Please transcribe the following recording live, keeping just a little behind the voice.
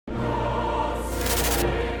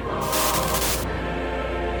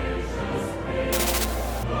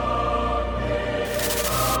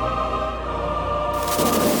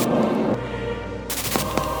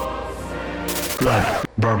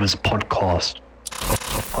Brothers podcast.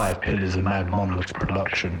 5 Pillars of Mad Monolith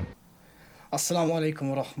production. Assalamu alaikum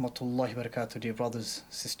wa rahmatullahi wa barakatuh, dear brothers,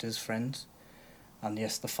 sisters, friends, and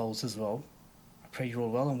yes, the foes as well. I pray you're all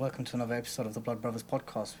well and welcome to another episode of the Blood Brothers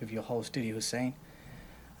podcast with your host, Didi Hussein.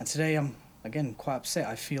 And today I'm, again, quite upset.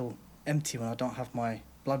 I feel empty when I don't have my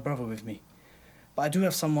blood brother with me. But I do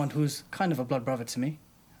have someone who's kind of a blood brother to me.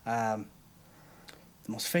 The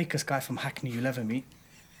most fakest guy from Hackney you'll ever meet.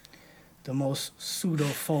 The most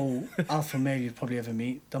pseudo-faux alpha male you'll probably ever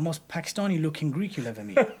meet. The most Pakistani-looking Greek you'll ever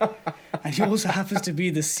meet. And he also happens to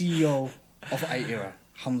be the CEO of Aira,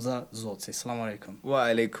 Hamza Zotse. Assalamu alaikum. Wa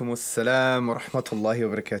alaikum assalam wa rahmatullahi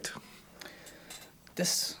wa barakatuh.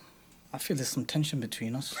 I feel there's some tension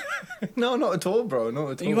between us. No, not at all, bro.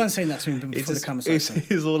 Not at all. You weren't saying that to me before the camera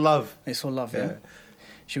started. It's all love. It's all love, yeah?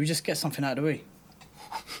 Should we just get something out of the way?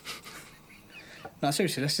 No,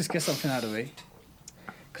 seriously, let's just get something out of the way.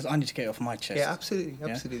 Because I need to get it off my chest. Yeah, absolutely, Yeah?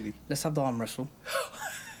 absolutely. Let's have the arm wrestle.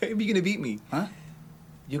 Are you going to beat me? Huh?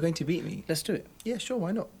 You're going to beat me? Let's do it. Yeah, sure,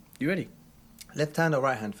 why not? You ready? Left hand or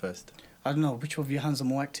right hand first? I don't know, which of your hands are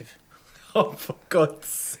more active? Oh, for God's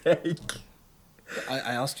sake.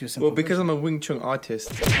 I asked you a simple Well, because I'm a Wing Chun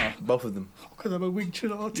artist, both of them. Because I'm a Wing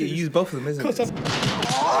Chun artist. You use both of them, isn't it?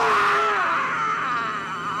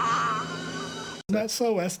 That's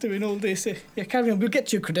so us doing all this. Yeah, carry on. We'll get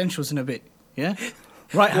to your credentials in a bit. Yeah?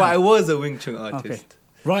 Right hand. Well, I was a Wing Chun artist. Okay.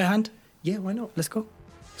 Right hand. Yeah, why not? Let's go.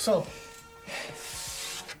 So,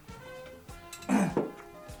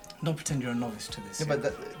 don't pretend you're a novice to this. Yeah,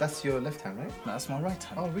 but that's your left hand, right? No, that's my right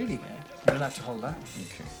hand. Oh, really? Yeah. You're allowed to hold that.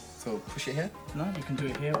 Okay. So push it here? No, you can do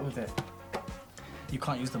it here or there. You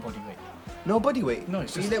can't use the body weight. No body weight? No,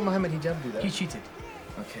 it's you just- let Mohammed Hijab do that? He cheated.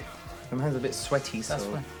 Okay. My hand's a bit sweaty, That's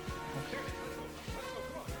so... fine.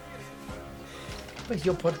 But it's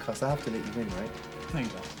your podcast, I have to let you win, right? No, you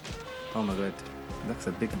don't. Oh my God. That's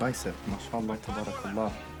a big bicep. MashaAllah, tabarakallah.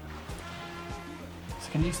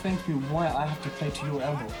 So can you explain to me why I have to play to your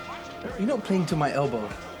elbow? You're not playing to my elbow.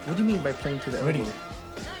 What do you mean by playing to the Ready? elbow?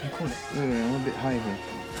 You call it. Wait, I'm a bit high here.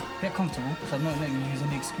 Get comfortable, so I'm not letting you use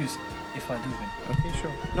any excuse if I do win. Okay,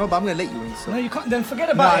 sure. No, but I'm gonna let you win, so... No, you can't. Then forget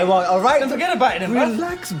about it. I won't. Alright? Then forget about it then, man.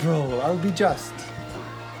 Relax, bro. I'll be just.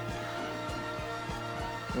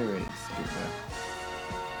 Wait, skip that.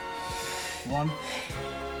 1,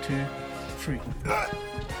 2, 3.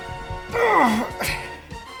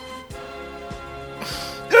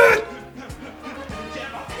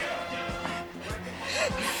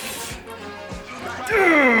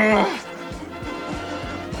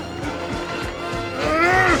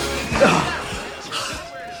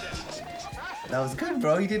 That was good,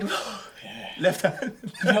 bro. You did left hand.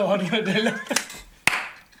 No, I'm gonna do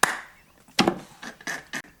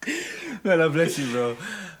it. Man, I bless you, bro.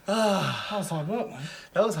 That was hard work, man.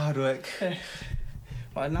 That was hard work.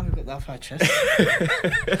 Right, now we've got that off our chest.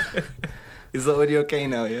 Is the audio okay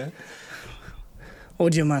now, yeah?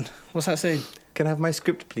 Audio man, what's that saying? Can I have my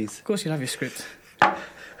script, please? Of course you'll have your script.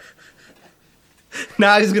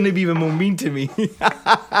 Now he's gonna be even more mean to me.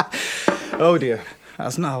 Oh dear.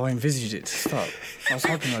 That's not how I envisaged it to start. I was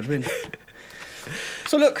hoping I'd win.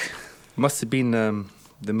 So look. Must have been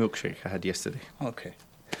the milkshake I had yesterday. Okay.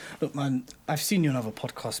 Look, man, I've seen you on other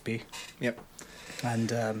podcasts, B. Yep.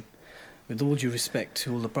 And with all due respect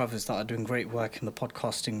to all the brothers that are doing great work in the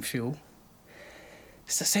podcasting field,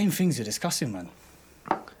 it's the same things you're discussing, man.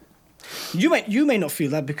 You may not feel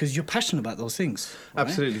that because you're passionate about those things. Right?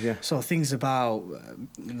 Absolutely, yeah. So things about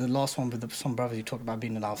the last one with some brothers, you talk about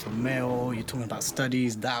being an alpha male. You're talking about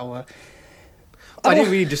studies, da'wah. I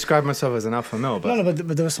didn't really describe myself as an alpha male, but... No,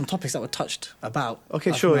 but there were some topics that were touched about.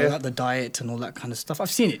 Okay, alpha sure, male, yeah. like the diet and all that kind of stuff.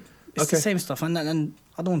 I've seen it. It's the Okay. same stuff, and I don't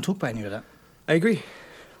want to talk about any of that. I agree.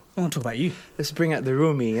 I want to talk about you. Let's bring out the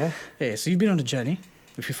real me, yeah? Yeah, so you've been on a journey.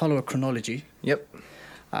 If you follow a chronology, Yep.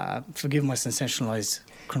 forgive my sensationalized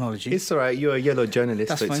chronology. It's alright, you're a yellow journalist,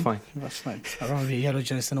 That's so fine. it's fine. That's fine. I'd rather be a yellow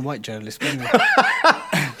journalist than a white journalist. But anyway.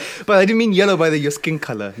 But I didn't mean yellow by your skin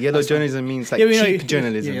colour. Yellow That's fine. journalism means like Yeah, we know cheap you-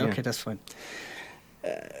 journalism. Yeah, okay, that's fine.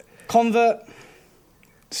 Convert,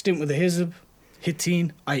 stint with the Hizb,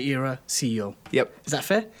 Hittin, Aira, CEO. Yep. Is that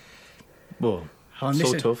fair? Well, How I miss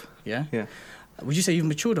sort it? of. Yeah? Yeah. Would you say you've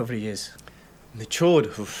matured over the years? Matured.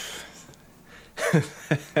 Oof.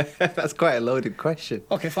 That's quite a loaded question.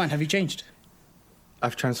 Okay, fine. Have you changed?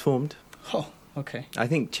 I've transformed. Oh, okay. I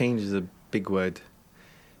think change is a big word.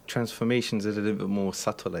 Transformation's a little bit more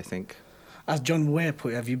subtle, I think. As John Ware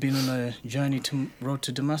put it, have you been on a journey to road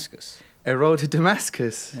to Damascus? A road to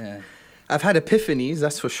Damascus. Yeah. I've had epiphanies,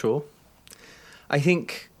 that's for sure. I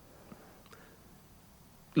think,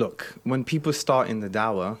 look, when people start in the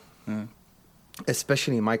dawah,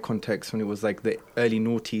 especially in my context when it was like the early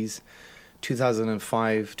noughties,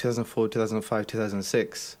 2005, 2004, 2005,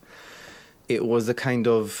 2006, it was a kind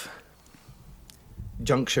of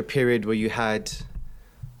juncture period where you had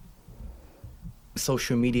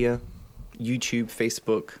social media, YouTube,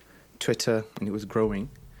 Facebook, Twitter, and it was growing.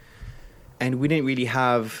 And we didn't really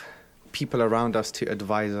have people around us to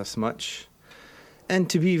advise us much. And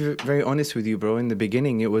to be very honest with you, bro, in the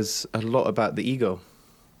beginning, it was a lot about the ego.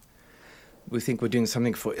 We think we're doing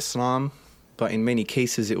something for Islam, but in many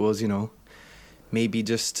cases it was, maybe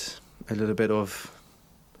just a little bit of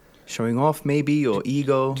showing off, maybe, or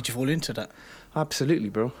ego. Did you fall into that? Absolutely,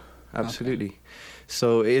 bro. Absolutely. Okay.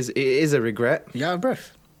 So it is a regret. Yeah,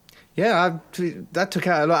 breath. Yeah, that took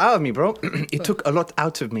a lot out of me, bro. It took a lot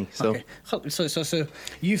out of me. So, okay. So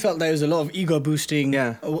you felt there was a lot of ego boosting,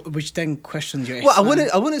 yeah, which then questions your. Well,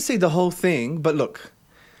 I wouldn't say the whole thing, but look,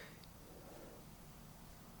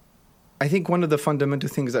 I think one of the fundamental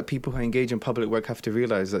things that people who engage in public work have to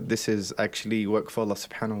realize that this is actually work for Allah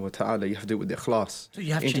Subhanahu wa Taala. You have to do it with ikhlas. So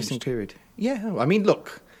you have interesting changed. Period. Yeah, I mean,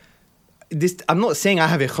 look. I'm not saying I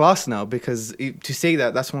have ikhlas now, because to say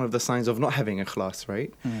that's one of the signs of not having ikhlas,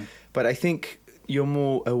 right? Mm. But I think you're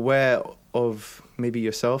more aware of maybe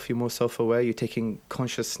yourself, you're more self-aware, you're taking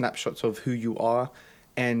conscious snapshots of who you are,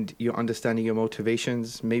 and you're understanding your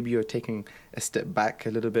motivations. Maybe you're taking a step back a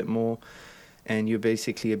little bit more, and you're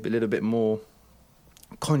basically a little bit more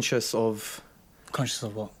conscious of... Conscious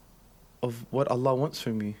of what? Of what Allah wants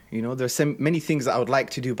from you. There's so many things that I would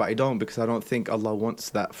like to do, but I don't, because I don't think Allah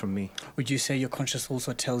wants that from me. Would you say your conscience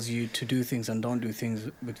also tells you to do things and don't do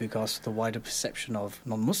things with regards to the wider perception of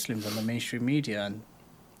non-Muslims and the mainstream media? And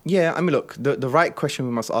yeah, I mean, look, the right question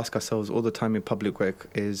we must ask ourselves all the time in public work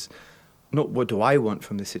is not what do I want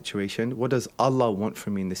from this situation, what does Allah want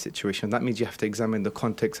from me in this situation? That means you have to examine the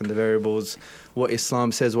context and the variables, what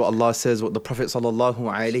Islam says, what Allah says, what the Prophet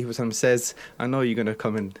ﷺ says. I know you're going to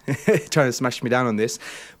come and try to smash me down on this,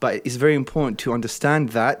 but it's very important to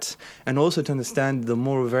understand that, and also to understand the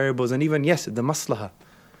moral variables, and even, yes, the maslahah.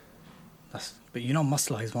 But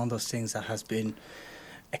maslahah is one of those things that has been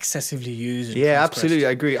excessively used. Yeah, absolutely,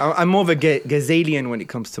 I agree. I'm more of a Ghazalian when it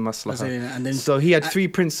comes to maslahah. And then, so he had three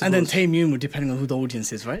principles. And then Taymiyyun, depending on who the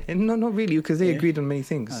audience is, right? And no, not really, because they agreed on many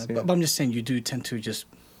things. But I'm just saying, you do tend to just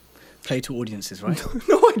play to audiences, right?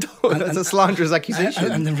 No, I don't. That's a slanderous accusation.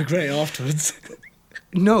 And then regret it afterwards.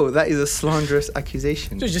 No, that is a slanderous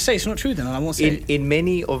accusation. Just say it's not true then, and I won't say it. In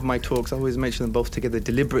many of my talks, I always mention them both together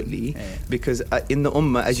deliberately, because in the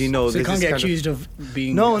Ummah, as you know... So you can't get accused of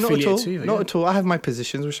being No, not at all. to you, not at all. I have my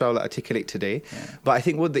positions, which I'll articulate today. Yeah. But I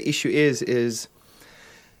think what the issue is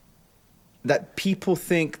that people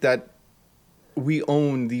think that we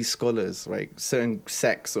own these scholars, right? Certain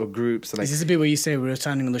sects or groups. Is this a bit where you say we're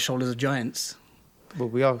standing on the shoulders of giants? Well,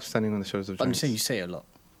 we are standing on the shoulders of giants. I'm saying you say it a lot.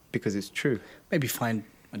 Because it's true. Maybe find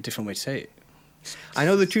a different way to say it. I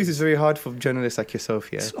know the truth is very hard for journalists like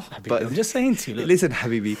yourself, yeah. But I'm just saying to you. Look. Listen,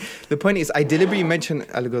 Habibi. The point is, I deliberately mentioned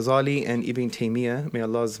Al-Ghazali and Ibn Taymiyyah, may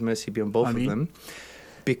Allah's mercy be on both of them,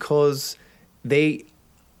 because they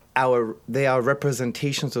are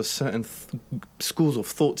representations of certain schools of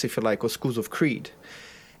thoughts, if you like, or schools of creed.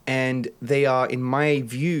 And they are, in my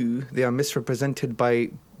view, they are misrepresented by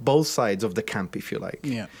both sides of the camp, if you like.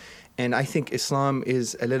 Yeah. And I think Islam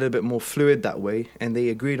is a little bit more fluid that way, and they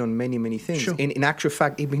agreed on many, many things. Sure. In actual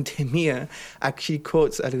fact, Ibn Taymiyyah actually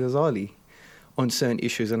quotes Al-Ghazali on certain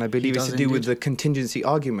issues, and I believe it's to do with the contingency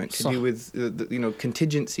argument, to do with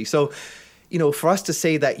contingency. So, for us to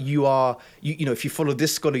say that you are, if you follow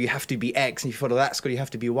this scholar, you have to be X, and if you follow that scholar, you have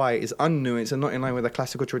to be Y, is unnuanced and not in line with the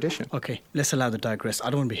classical tradition. Okay, let's allow the digress. I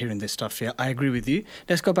don't want to be hearing this stuff here. I agree with you.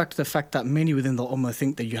 Let's go back to the fact that many within the Ummah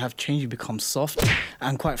think that you have changed, you become soft.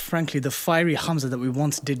 And quite frankly, the fiery Hamza that we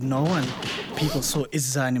once did know and people saw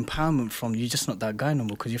izzah and empowerment from, you're just not that guy no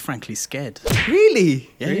more because you're frankly scared.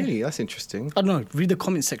 Really? Yeah, really? yeah. That's interesting. I don't know. Read the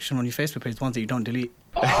comment section on your Facebook page, the ones that you don't delete.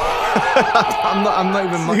 I'm not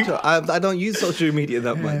even much. I don't use social media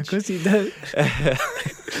that much. Of course you don't.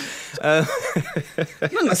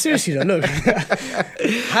 No, seriously though. Look,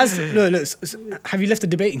 have you left the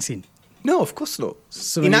debating scene? No, of course not.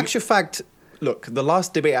 So in actual fact, look, the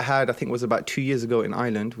last debate I had, I think, was about 2 years ago in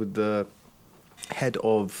Ireland with the head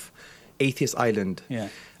of Atheist Ireland. Yeah.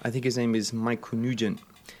 I think his name is Michael Nugent,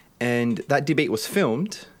 and that debate was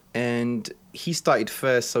filmed. And he started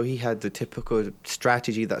first, so he had the typical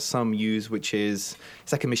strategy that some use, which is,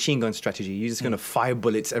 it's like a machine gun strategy. You're just going to fire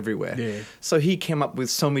bullets everywhere. Yeah. So he came up with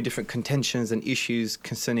so many different contentions and issues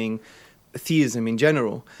concerning theism in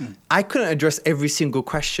general. I couldn't address every single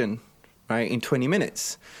question, right, in 20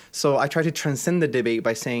 minutes. So I try to transcend the debate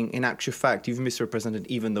by saying, in actual fact, you've misrepresented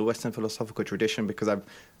even the Western philosophical tradition, because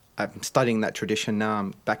I'm studying that tradition now.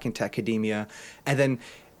 I'm back into academia. And then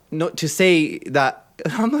not to say that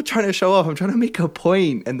I'm not trying to show off, I'm trying to make a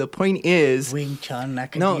point. And the point is... Wing Chun,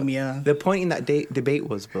 academia. No, the point in that debate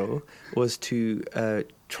was to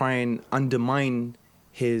try and undermine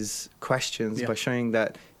his questions by showing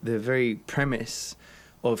that the very premise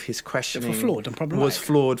of his questioning flawed and problematic. was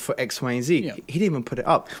flawed for X, Y, and Z. Yeah. He didn't even put it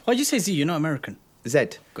up. Why'd you say Z? You're not American.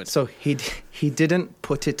 Z. Good. So he didn't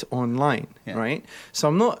put it online, right? So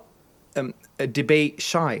I'm not a debate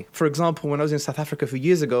shy. For example, when I was in South Africa a few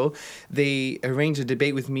years ago, they arranged a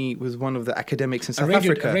debate with me with one of the academics in South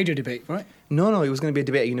Africa. A radio debate, right? No, it was going to be a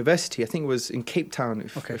debate at university. I think it was in Cape Town.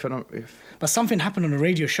 But something happened on a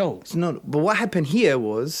radio show. No, but what happened here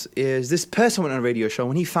is this person went on a radio show.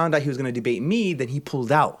 When he found out he was going to debate me, then he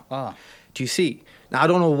pulled out. Do you see? Now, I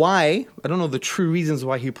don't know why. I don't know the true reasons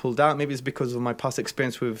why he pulled out. Maybe it's because of my past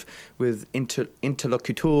experience with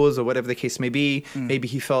interlocutors or whatever the case may be. Maybe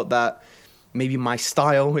he felt that maybe my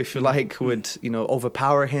style, if you like, would,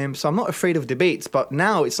 overpower him. So I'm not afraid of debates. But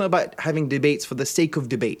now it's not about having debates for the sake of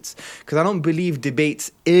debates. Because I don't believe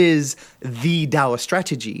debates is the Dawah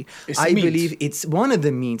strategy. I believe it's one of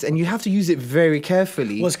the means. And you have to use it very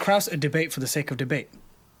carefully. Was Kraus a debate for the sake of debate?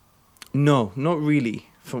 No, not really.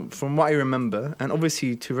 From what I remember, and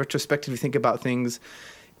obviously to retrospectively think about things,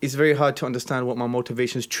 it's very hard to understand what my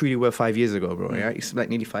motivations truly were 5 years ago, bro. Yeah, it's like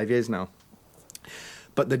nearly 5 years now.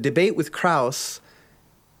 But the debate with Kraus,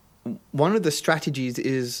 one of the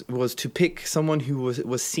strategies was to pick someone who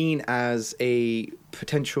was seen as a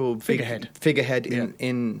potential figurehead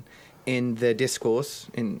in the discourse,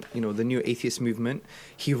 in the new atheist movement.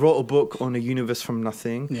 He wrote a book on a universe from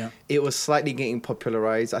nothing. Yeah. It was slightly getting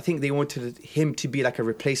popularized. I think they wanted him to be like a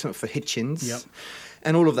replacement for Hitchens,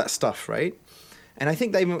 and all of that stuff, right? And I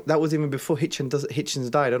think that was even before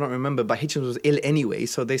Hitchens died. I don't remember, but Hitchens was ill anyway,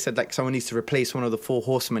 so they said like someone needs to replace one of the four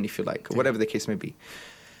horsemen, if you like, or whatever the case may be.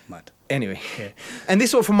 Mad. Anyway, and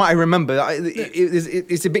this one from what I remember,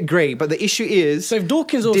 it's a bit grey, but the issue is... So if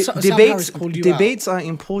Dawkins or Sam Harris called you debates out... are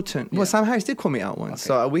important. Yeah. Well, Sam Harris did call me out once. Okay.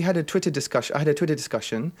 So we had a Twitter discussion. I had a Twitter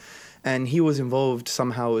discussion, and he was involved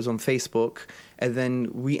somehow. It was on Facebook, and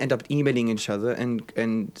then we ended up emailing each other,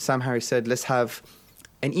 and Sam Harris said, let's have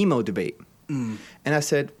an email debate. And I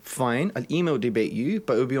said, fine, I'll email debate you,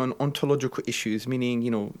 but it will be on ontological issues, meaning,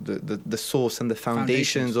 the source and the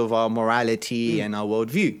foundations of our morality and our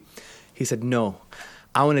worldview. He said, no,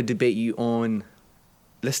 I want to debate you on,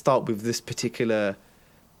 let's start with this particular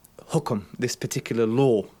hukum, this particular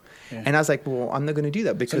law. Yeah. And I was like, well, I'm not going to do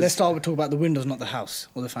that because... So let's start with talking about the windows, not the house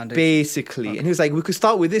or the foundation. Basically. Okay. And he was like, we could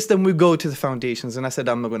start with this, then we go to the foundations. And I said,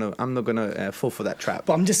 I'm not gonna fall for that trap.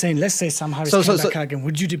 But I'm just saying, let's say Sam Harris came back out again.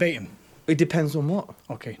 Would you debate him? It depends on what.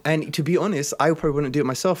 Okay. And to be honest, I probably wouldn't do it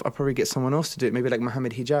myself. I'd probably get someone else to do it. Maybe like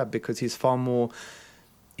Muhammad Hijab, because he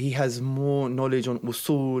has more knowledge on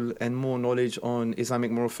usul and more knowledge on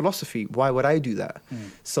Islamic moral philosophy. Why would I do that?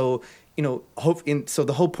 So, so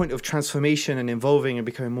the whole point of transformation and evolving and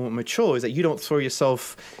becoming more mature is that you don't throw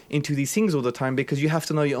yourself into these things all the time, because you have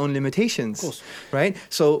to know your own limitations. Of course. Right?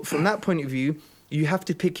 So from that point of view, you have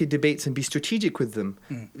to pick your debates and be strategic with them.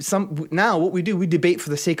 Now what we do, we debate for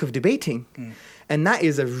the sake of debating. And that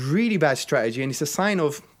is a really bad strategy, and it's a sign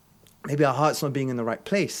of maybe our heart's not being in the right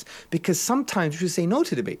place, because sometimes we should say no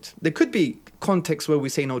to debates. There could be contexts where we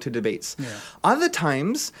say no to debates. Yeah. Other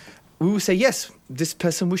times we will say, yes, this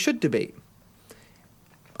person we should debate.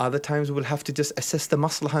 Other times we'll have to just assess the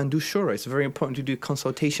maslahah and do shura. It's very important to do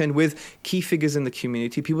consultation with key figures in the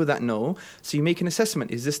community, people that know. So you make an assessment.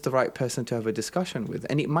 Is this the right person to have a discussion with?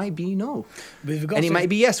 And it might be no. And it might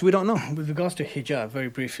be yes. We don't know. With regards to hijab, very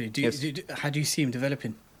briefly, how do you see him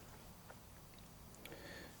developing?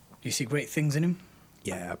 Do you see great things in him?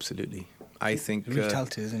 Yeah, absolutely. I think... He's really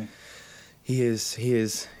talented, isn't he?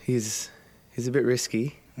 He's a bit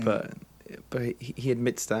risky, but he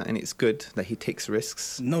admits that, and it's good that he takes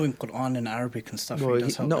risks. Knowing Quran and Arabic and stuff. Well,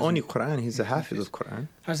 not only Quran, he's a hafiz of Quran.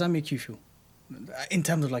 How does that make you feel? In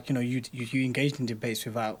terms of you engaged in debates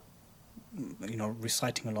without,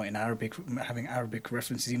 reciting a lot in Arabic, having Arabic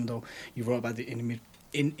references, even though you wrote about the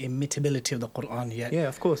inimitability of the Quran yet. Yeah,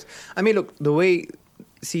 of course. I mean, look,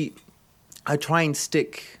 I try and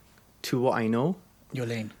stick to what I know. Your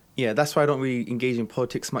lane. Yeah, that's why I don't really engage in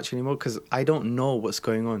politics much anymore, because I don't know what's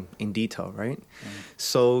going on in detail, right?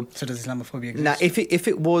 So So does Islamophobia exist? now, if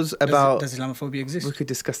it was about, does Islamophobia exist? we could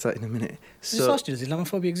discuss that in a minute. Just asked you, does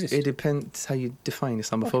Islamophobia exist? It depends how you define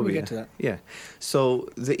Islamophobia. Okay, we'll get to that. Yeah. So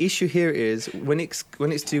the issue here is when it's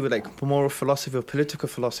to do with like moral philosophy or political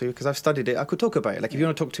philosophy, because I've studied it, I could talk about it. Like if you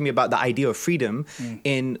want to talk to me about the idea of freedom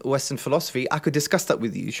in Western philosophy, I could discuss that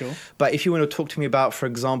with you. Sure. But if you want to talk to me about, for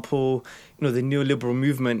example, the neoliberal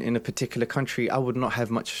movement in a particular country, I would not have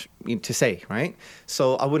much to say, right?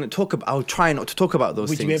 So I wouldn't talk about. I would try not to talk about those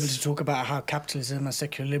Would things. you be able to talk about how capitalism and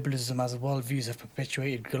secular liberalism as worldviews have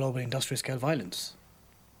perpetuated global industrial scale violence?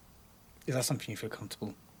 Is that something you feel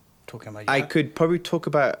comfortable talking about? I could probably talk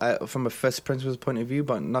about from a first principles point of view,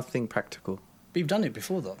 but nothing practical. But you've done it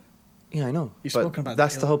before, though. Yeah, I know. You've but spoken about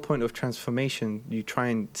that's the the whole point of transformation. You try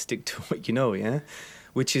and stick to what you know, yeah?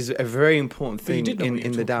 Which is a very important But you thing did know what you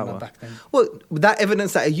in were the talking about dawah. back then. Well, that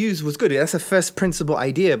evidence that I used was good. That's a first principle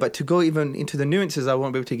idea, but to go even into the nuances, I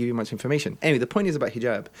won't be able to give you much information. Anyway, the point is about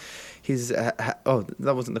hijab.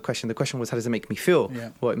 That wasn't the question. The question was, how does it make me feel? Yeah.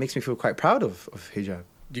 Well, it makes me feel quite proud of hijab.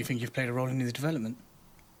 Do you think you've played a role in the development?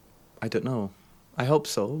 I don't know. I hope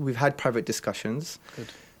so. We've had private discussions. Good.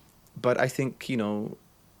 But I think,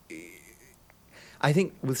 I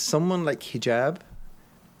think with someone like hijab,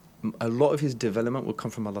 a lot of his development will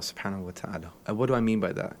come from Allah subhanahu wa ta'ala. And what do I mean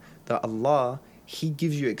by that? That Allah, He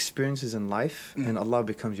gives you experiences in life and Allah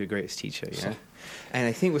becomes your greatest teacher. Yeah. So- And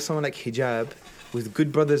I think with someone like hijab, with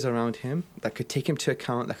good brothers around him that could take him to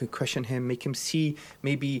account, that could question him, make him see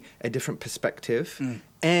maybe a different perspective,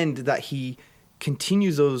 and that he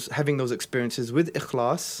continues having those experiences with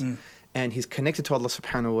ikhlas, and he's connected to Allah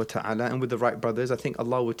subhanahu wa ta'ala and with the right brothers, I think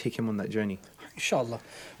Allah will take him on that journey. Inshallah.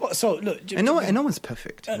 Well, so look, And no one's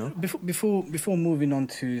perfect, before moving on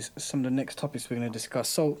to some of the next topics we're going to discuss.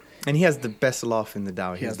 So, And he has the best laugh in the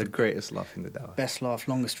dawah. He He has has the the greatest laugh in the dawah. best laugh,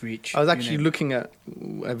 longest reach. I was you actually know. looking at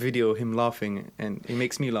a video of him laughing, and it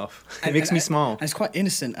makes me laugh. It And- makes and- me smile. And it's quite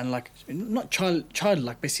innocent and like not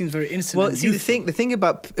childlike, but it seems very innocent. Well, and see, youthful. the thing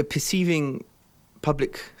about perceiving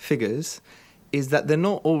public figures is that they're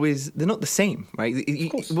not the same, right?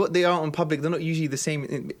 course. What they are on public, they're not usually the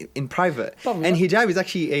same in private. But And hijab is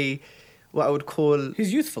actually what I would call,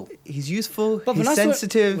 He's youthful. he's useful, But he's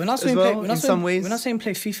sensitive as well in some ways. When I saw him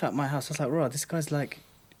play FIFA at my house, I was like, "Bro, this guy's like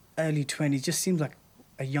early 20s. Just seems like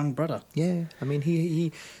a young brother." Yeah, I mean,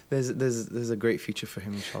 there's a great future for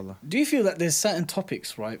him, inshallah. Do you feel that there's certain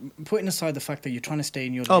topics, right? Putting aside the fact that you're trying to stay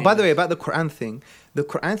in your Oh, lane, by the way, about the Quran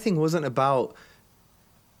thing wasn't about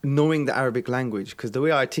knowing the Arabic language, because the way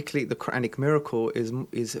I articulate the Quranic miracle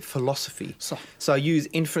is philosophy. So- So I use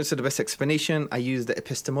inference to the best explanation. I use the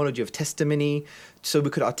epistemology of testimony, so we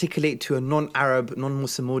could articulate to a non-Arab,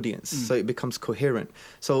 non-Muslim audience, so it becomes coherent.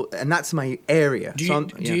 So, and that's my area. Do So you, I'm-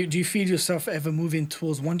 do, you, do you feel yourself ever moving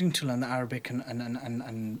towards wanting to learn the Arabic and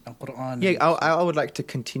Quran? Yeah, I would like to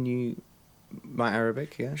continue my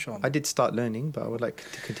Arabic. Yeah, Sure. I did start learning, but I would like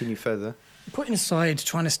to continue further. Putting aside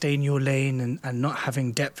trying to stay in your lane and not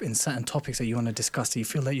having depth in certain topics that you want to discuss, that you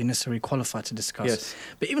feel that you're necessarily qualified to discuss. Yes.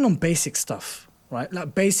 But even on basic stuff, right?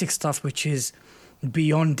 Like basic stuff which is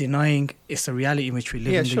beyond denying it's a reality in which we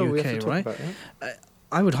live Yeah, in the sure, we UK, have to talk right? about it.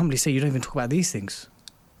 I would humbly say you don't even talk about these things.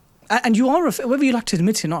 And you are, whether you like to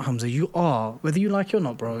admit it or not, Hamza, you are, whether you like it or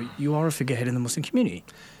not, bro, you are a figurehead in the Muslim community.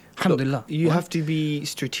 Alhamdulillah. Look, you right? have to be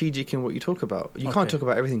strategic in what you talk about. You can't Okay. talk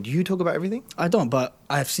about everything. Do you talk about everything? I don't, but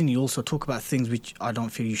I've seen you also talk about things which I don't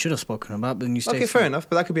feel you should have spoken about, but then you stay Okay, fair enough,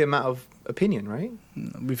 but that could be a matter of opinion, right?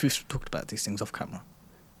 We've talked about these things off camera.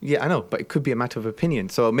 Yeah, I know, but it could be a matter of opinion.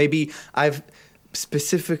 So maybe I've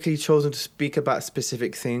specifically chosen to speak about a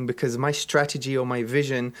specific thing because my strategy or my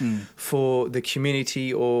vision for the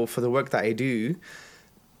community or for the work that I do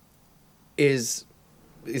is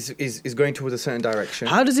going towards a certain direction.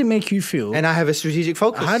 How does it make you feel? And I have a strategic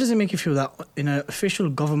focus. How does it make you feel that in an official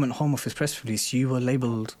government Home Office press release, you were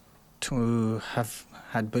labelled to have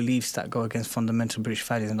had beliefs that go against fundamental British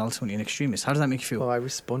values and ultimately an extremist? How does that make you feel? Well, I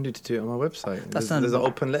responded to it on my website. That's There's an not-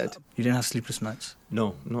 open letter. You didn't have sleepless nights?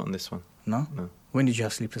 No, not on this one. No? No. When did you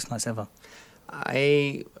have sleepless nights ever?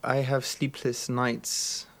 I have sleepless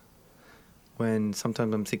nights when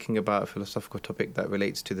sometimes I'm thinking about a philosophical topic that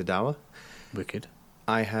relates to the dawah. Wicked.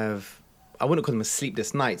 I wouldn't call them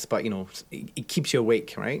sleepless nights, but it keeps you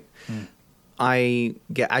awake, right? I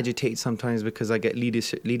get agitated sometimes because I get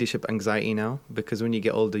leadership anxiety now, because when you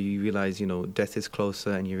get older you realize death is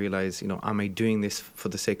closer, and you realize am I doing this for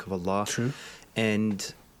the sake of Allah? True.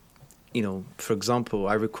 And for example,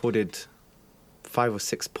 I recorded 5 or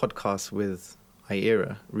 6 podcasts with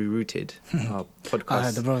Era, Rerouted, our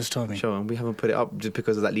podcast The brothers told me. show, and we haven't put it up just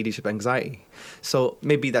because of that leadership anxiety. So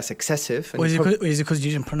maybe that's excessive. And Or is it because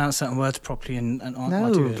you didn't pronounce certain words properly and aren't no,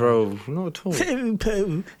 articulate? bro, not at all.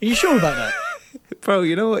 Are you sure about that? Bro,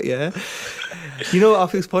 you know what, yeah? You know what,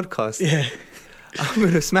 after this podcast, Yeah. I'm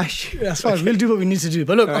going to smash you. That's fine. We'll do what we need to do.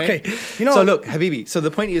 But look, All right? okay. You know So what? look, Habibi, so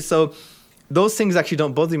the point is, so those things actually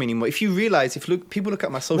don't bother me anymore. If you realize, people look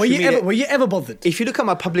at my social media. Were you ever bothered? If you look at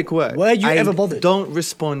my public work, Were you ever bothered? Don't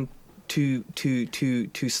respond to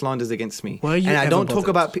slanders against me. Were you and I ever don't talk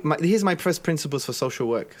bothered? about. Here's my first principles for social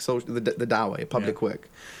work. So the da'wah, public work.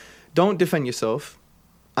 Don't defend yourself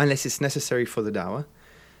unless it's necessary for the da'wah.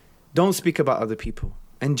 Don't speak about other people.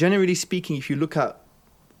 And generally speaking, if you look at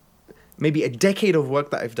maybe a decade of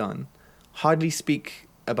work that I've done, hardly speak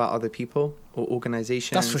about other people or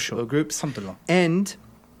organizations That's for sure. or groups. Alhamdulillah. And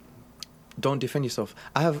don't defend yourself.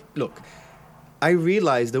 I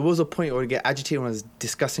realized there was a point where I get agitated when I was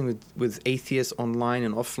discussing with atheists online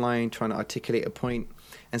and offline, trying to articulate a point.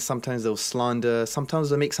 And sometimes they'll slander, sometimes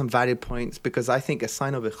they'll make some valid points, because I think a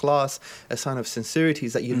sign of ikhlas, a sign of sincerity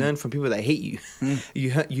is that you learn from people that hate you.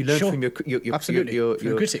 You learn Sure. from your Absolutely. From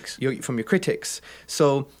your critics. From your critics.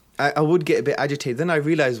 So I would get a bit agitated. Then I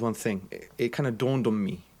realized one thing. It kind of dawned on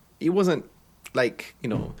me. It wasn't like,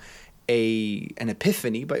 an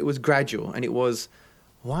epiphany, but it was gradual. And it was,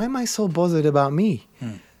 why am I so bothered about me?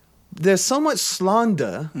 There's so much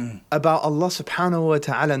slander about Allah subhanahu wa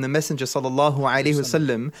ta'ala and the Messenger sallallahu alayhi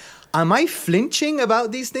wasallam. Am I flinching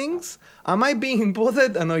about these things? Am I being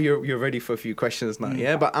bothered? I know you're ready for a few questions now,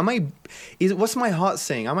 yeah? But what's my heart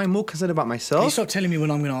saying? Am I more concerned about Can you myself? stop telling me when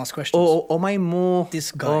I'm going to ask questions? Or am I more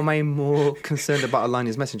This guy. or am I more concerned about Allah and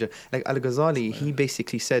His Messenger? Like Al-Ghazali, he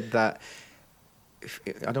basically said that,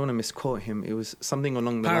 I don't want to misquote him, it was something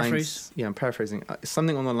along the Paraphrase. lines. Yeah, I'm paraphrasing.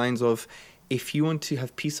 Something on the lines of, if you want to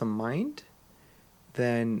have peace of mind,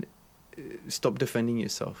 then stop defending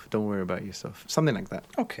yourself. Don't worry about yourself. Something like that.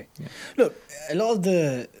 Okay. Yeah. Look, a lot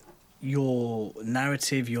of your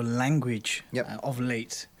narrative, your language Yep. of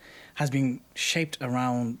late has been shaped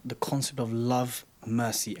around the concept of love,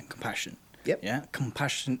 mercy, and compassion. Yep. Yeah.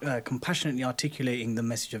 Compassionately articulating the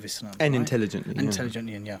message of Islam. And right? intelligently. And yeah.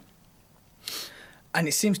 intelligently, and yeah. And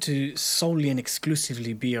it seems to solely and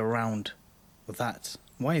exclusively be around that.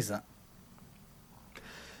 Why is that?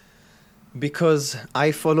 Because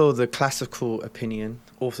I follow the classical opinion,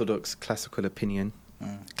 orthodox classical opinion, Yeah.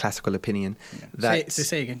 that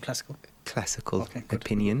Say again, classical. classical Okay, good.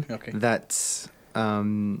 opinion Okay. that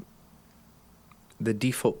the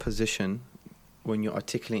default position when you're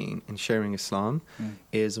articulating and sharing Islam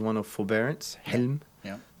is one of forbearance, hilm,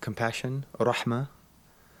 Yeah. compassion, rahmah,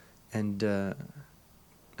 and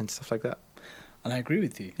stuff like that. And I agree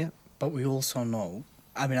with you. Yeah. But we also know,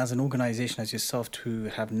 I mean, as an organization, as yourself, to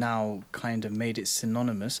have now kind of made it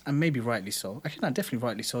synonymous, and maybe rightly so, actually, no, definitely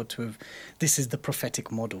rightly so, to have, this is the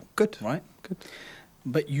prophetic model. Good. Right? Good.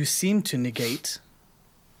 But you seem to negate,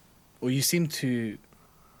 or you seem to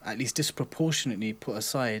at least disproportionately put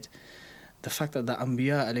aside the fact that the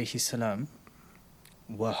Anbiya alayhi salam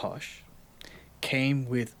were harsh, came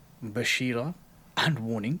with bashira and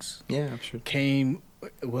warnings, Yeah, absolutely.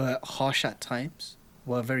 were harsh at times,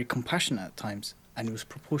 were very compassionate at times, and it was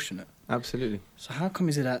proportionate. Absolutely. So how come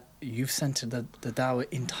is it that you've centered the dawah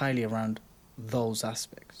entirely around those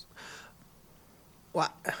aspects?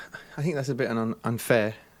 Well, I think that's a bit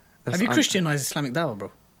unfair. That's Have you Christianized Islamic dawah,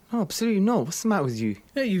 bro? No, absolutely no. What's the matter with you?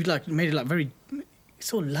 Yeah, you've made it very.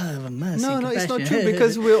 It's all love and mercy. No, and it's not compassion. true,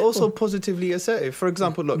 because we're also positively assertive. For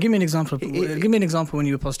example, look. Give me an example. It- Give me an example when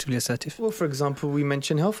you were positively assertive. Well, for example, we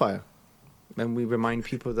mention hellfire, and we remind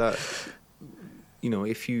people that,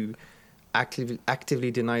 if you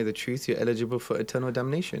actively deny the truth, you're eligible for eternal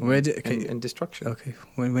damnation and destruction. Okay.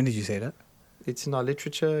 When did you say that? It's in our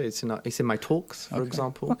literature. It's in my talks, for Okay.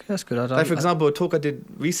 example. Okay, that's good. Like, for example, a talk I did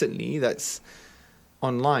recently that's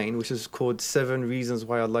online, which is called 7 Reasons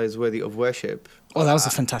Why Allah is Worthy of Worship. Oh, that was a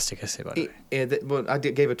fantastic essay, by the way. I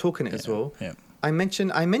gave a talk in it as well. Yeah. I mentioned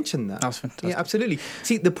that. That was fantastic. Yeah, absolutely.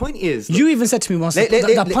 See, the point is, You even said to me once Let- that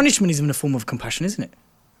let- let- punishment is even a form of compassion, isn't it?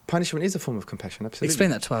 punishment is a form of compassion. Absolutely. Explain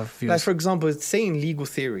that to our viewers. Like, for example, say in legal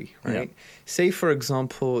theory, right? Yeah. Say, for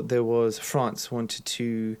example, France wanted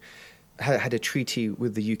to had a treaty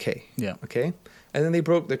with the UK. Yeah. Okay, and then they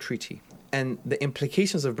broke the treaty, and the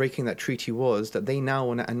implications of breaking that treaty was that they now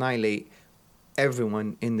want to annihilate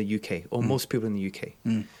everyone in the UK, or most people in the UK.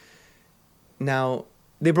 Now,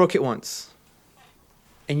 they broke it once,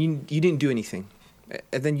 and you didn't do anything,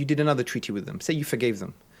 and then you did another treaty with them. Say you forgave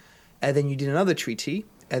them, and then you did another treaty,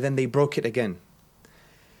 and then they broke it again.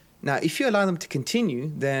 Now, if you allow them to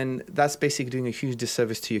continue, then that's basically doing a huge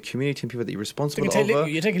disservice to your community and people that you're responsible over.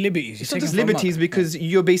 You're taking liberties. It's not just liberties because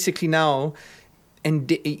you're basically now,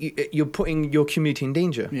 and you're putting your community in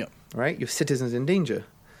danger, right? Your citizens in danger.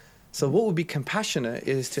 So what would be compassionate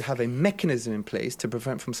is to have a mechanism in place to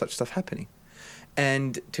prevent from such stuff happening,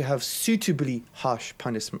 and to have suitably harsh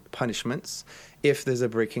punishments if there's a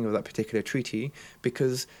breaking of that particular treaty,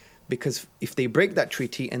 because if they break that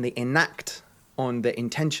treaty and they enact on their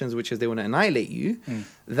intentions, which is they want to annihilate you,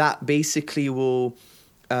 that basically will,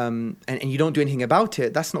 and you don't do anything about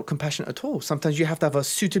it, that's not compassionate at all. Sometimes you have to have a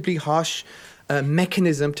suitably harsh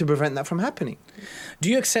mechanism to prevent that from happening. Do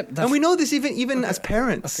you accept that? And we know this even as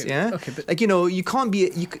parents, but like, you can't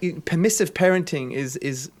be, permissive parenting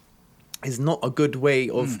is not a good way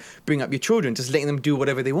of bringing up your children, just letting them do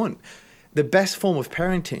whatever they want. The best form of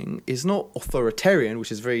parenting is not authoritarian,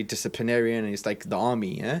 which is very disciplinarian and it's like the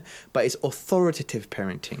army, but it's authoritative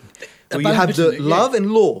parenting. Where you have the love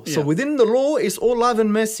and law. So within the law, it's all love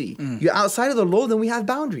and mercy. You're outside of the law, then we have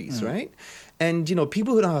boundaries, right? And,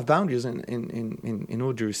 people who don't have boundaries, in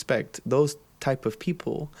all due respect, those type of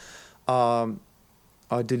people are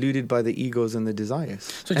deluded by the egos and the desires.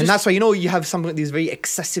 So and that's why, you have some of these very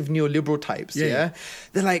excessive neoliberal types, They're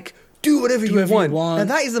like, do whatever you want. And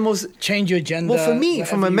that is the most... Change your gender. Well, for me,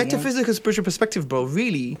 from a metaphysical, spiritual perspective, bro,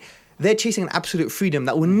 really, they're chasing an absolute freedom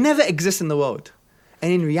that will never exist in the world.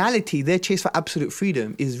 And in reality, their chase for absolute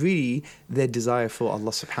freedom is really their desire for Allah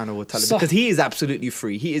subhanahu wa ta'ala. Because He is absolutely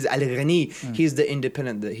free. He is al-ghani. He is the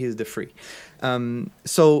independent. He is the free.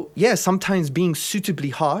 Sometimes being suitably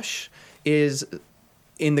harsh is,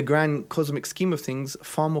 in the grand cosmic scheme of things,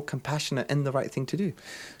 far more compassionate and the right thing to do.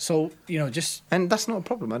 So, And that's not a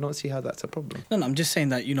problem. I don't see how that's a problem. No, I'm just saying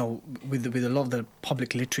that, with a lot of the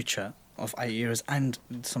public literature of our eras and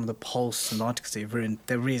some of the posts and articles they've written,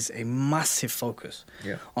 there is a massive focus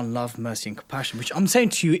on love, mercy and compassion, which I'm saying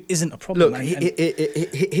to you isn't a problem. Look,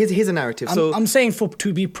 here's a narrative. I'm saying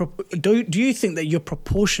do you think that you're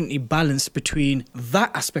proportionately balanced between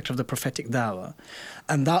that aspect of the prophetic dawah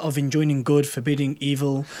and that of enjoining good, forbidding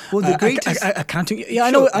evil, the greatest accounting? Yeah,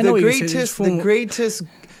 I know. The greatest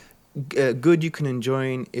good you can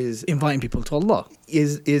enjoin is inviting people to Allah.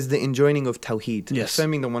 Is the enjoining of Tawheed,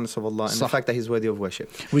 affirming the oneness of Allah and the fact that He's worthy of worship.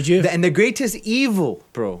 And the greatest evil,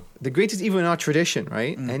 bro, the greatest evil in our tradition,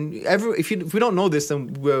 right? And if we don't know this,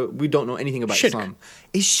 then we don't know anything about shirk. Islam.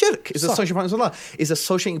 It's shirk. It's associating partners with Allah. It's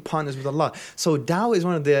associating partners with Allah. So dawah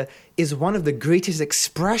is one of the greatest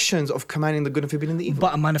expressions of commanding the good and forbidding the evil.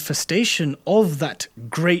 But a manifestation of that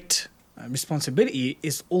great responsibility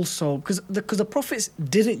is also because the prophets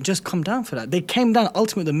didn't just come down for that. They came down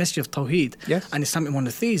ultimately the message of Tawheed and Islamic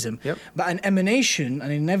monotheism. But an emanation,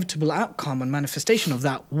 an inevitable outcome and manifestation of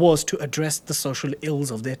that was to address the social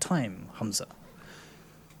ills of their time, Hamza.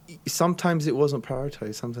 Sometimes it wasn't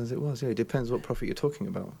prioritized. Sometimes it was. It depends what prophet you're talking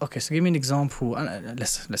about. Okay, so give me an example.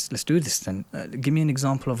 Let's do this then. Give me an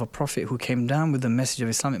example of a prophet who came down with the message of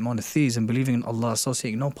Islamic monotheism, believing in Allah,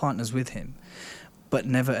 associating no partners with Him, but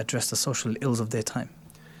never address the social ills of their time.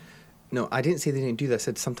 No, I didn't say they didn't do that. I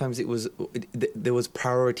said sometimes there was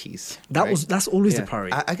priorities. That's always the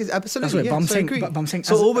priority. Absolutely. But I'm saying.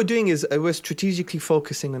 So all we're doing is we're strategically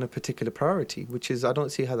focusing on a particular priority, which is I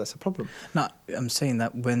don't see how that's a problem. No, I'm saying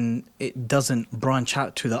that when it doesn't branch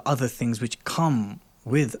out to the other things which come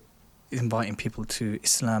with inviting people to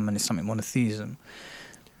Islam and Islamic monotheism.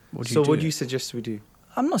 What do you suggest we do?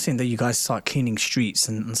 I'm not saying that you guys start cleaning streets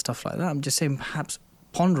and stuff like that. I'm just saying perhaps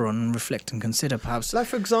ponder on and reflect and consider perhaps, like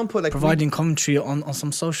for example, providing commentary on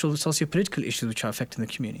some socio-political issues which are affecting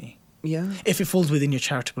the community. Yeah. If it falls within your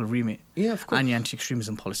charitable remit. Yeah, of course. And your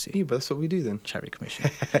anti-extremism policy. Yeah, but that's what we do then. Charity Commission.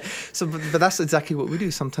 But that's exactly what we do.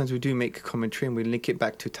 Sometimes we do make commentary and we link it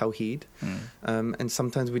back to Tawheed. And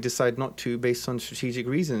sometimes we decide not to based on strategic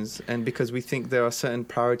reasons and because we think there are certain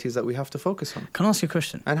priorities that we have to focus on. Can I ask you a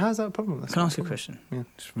question? And how's that a problem? Can I ask you a question? Yeah.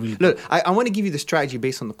 Really Look, I want to give you the strategy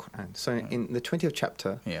based on the Quran. So in the 20th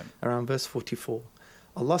chapter, around verse 44,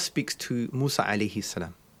 Allah speaks to Musa alayhi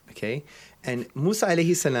salam. Okay? And Musa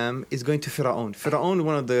alayhi salam is going to Fir'aun. Fir'aun,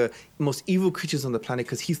 one of the most evil creatures on the planet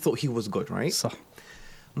because he thought he was God, right? So.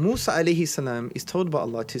 Musa alayhi salam is told by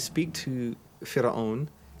Allah to speak to Fir'aun.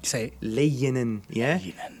 Say layyinan,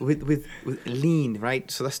 with lean,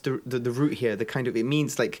 right? So that's the root here. The kind of, it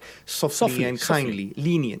means like softly and kindly,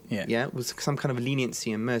 lenient, with some kind of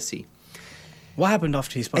leniency and mercy. What happened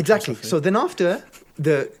after he spoke? Exactly. So then after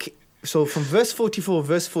so from verse 44,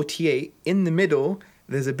 verse 48, in the middle,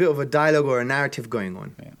 there's a bit of a dialogue or a narrative going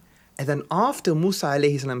on. Yeah. And then after Musa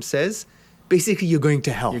alayhi salam says, basically you're going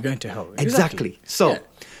to hell. You're going to hell. Exactly. So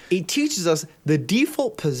it teaches us the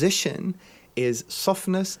default position is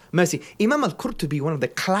softness, mercy. Imam al-Qurtubi, one of the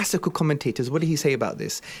classical commentators, what did he say about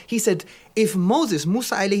this? He said, if Musa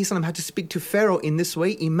alayhi salam had to speak to Pharaoh in this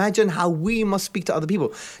way, imagine how we must speak to other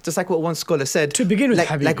people. Just like what one scholar said. To begin with, like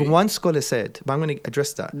Habibi. one scholar said, but I'm going to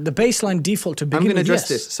address that. The baseline default to begin I'm going to with, address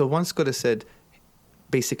yes. this. So one scholar said,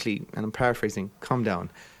 basically, and I'm paraphrasing, calm down.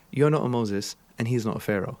 You're not a Moses and he's not a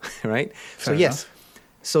Pharaoh, right? Fair so yes.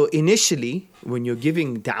 So initially, when you're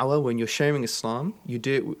giving da'wah, when you're sharing Islam, you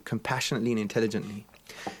do it compassionately and intelligently.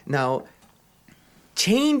 Now,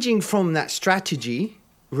 changing from that strategy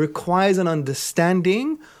requires an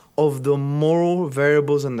understanding of the moral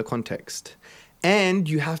variables and the context. And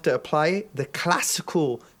you have to apply the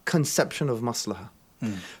classical conception of maslahah.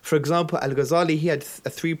 For example, Al-Ghazali, he had a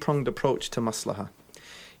three-pronged approach to maslahah.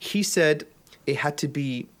 He said it had to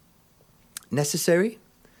be necessary.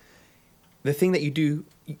 The thing that you do,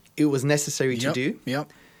 it was necessary to do. Yep.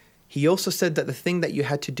 He also said that the thing that you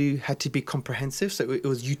had to do had to be comprehensive. So it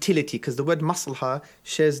was utility, because the word maslahah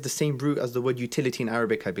shares the same root as the word utility in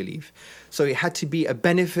Arabic, I believe. So it had to be a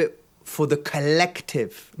benefit for the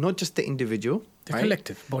collective, not just the individual. The right?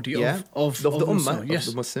 collective body of the ummah, yes.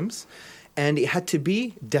 of the Muslims. And it had to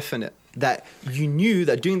be definite, that you knew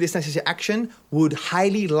that doing this necessary action would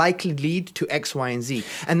highly likely lead to X, Y, and Z.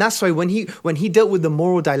 And that's why when he dealt with the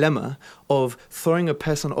moral dilemma of throwing a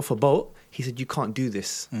person off a boat, he said, you can't do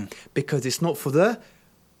this because it's not for the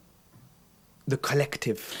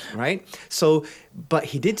collective, right? So, but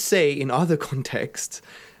he did say in other contexts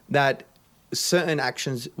that certain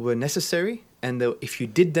actions were necessary and that if you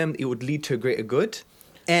did them, it would lead to a greater good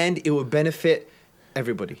and it would benefit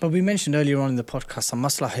everybody. But we mentioned earlier on in the podcast that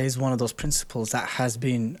maslahah is one of those principles that has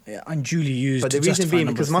been unduly used. But the to reason justify being, a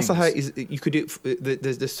number because of maslahah things. is, you could do,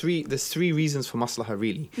 there's three reasons for maslahah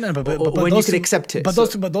really. No, but when you those could three- accept it. But So-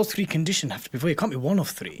 those three conditions have to be before. It can't be one of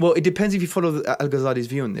three. well, it depends if you follow Al-Ghazali's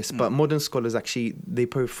view on this, but modern scholars actually, they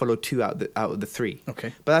probably follow two out of the three.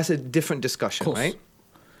 Okay. But that's a different discussion, Course. right?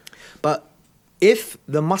 But if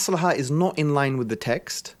the maslahah is not in line with the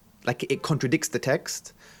text, like it contradicts the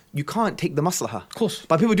text, you can't take the maslahah. Of course.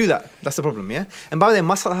 But people do that. That's the problem, yeah? And by the way,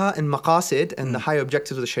 maslahah and maqasid and the higher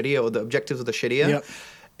objectives of the sharia or the objectives of the sharia, Yep.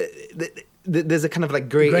 there's a kind of like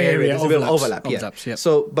grey area. There's a bit of overlap. Overlaps, Yeah. yep.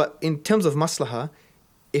 So, but in terms of maslahah,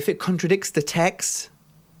 if it contradicts the text,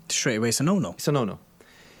 Straight away, it's a no-no. it's a no-no.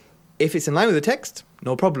 If it's in line with the text,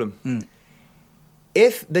 no problem. Mm.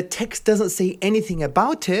 If the text doesn't say anything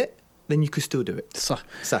about it, then you could still do it. So,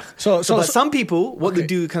 Sah. So- But some people, what they Okay.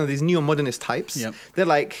 do, kind of these neo-modernist types, Yep. they're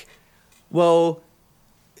like, well,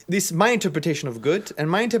 this my interpretation of good, and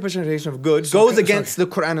my interpretation of good So- goes okay, against the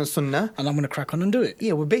Quran and Sunnah. and I'm going to crack on and do it.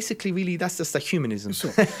 Yeah, well, basically, really, that's just like humanism.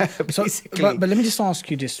 So, basically. but let me just ask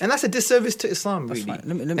you this. And that's a disservice to Islam, That's really, fine.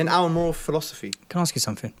 Let me- and our moral philosophy. Can I ask you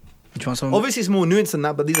something? Do you want some? Obviously, it's more nuanced than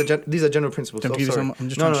that, but these are general principles. Don't Oh, give you sorry. some- I'm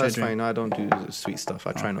just no, trying no, to that's share fine. No, I don't do sweet stuff.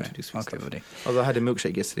 I try not to do sweet Okay, stuff. buddy. Although I had a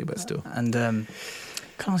milkshake yesterday, but still. And can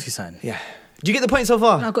I ask you something? Yeah. Do you get the point so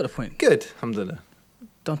far? No, I got the point. Good. Alhamdulillah.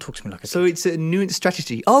 Don't talk to me like a So it's a nuanced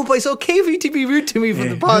strategy. Oh, but it's okay for you to be rude to me for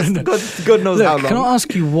Yeah. the past God knows Look, how long. can I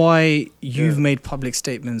ask you why you've made public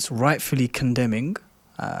statements rightfully condemning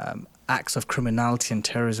acts of criminality and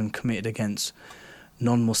terrorism committed against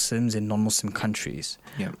non-Muslims in non-Muslim countries,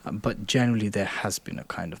 Yeah. but generally there has been a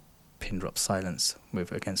kind of pin drop silence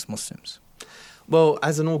against Muslims? Well,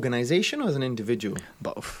 as an organization or as an individual?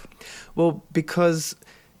 Both. Well, because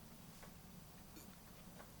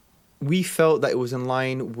we felt that it was in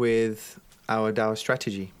line with our dawah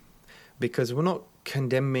strategy. Because we're not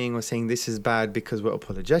condemning or saying this is bad because we're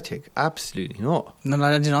apologetic. Absolutely not. No,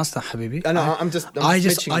 I didn't ask that, Habibi. I'm just I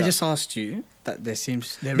mentioning that. just asked you that there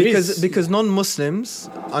is Because non-Muslims,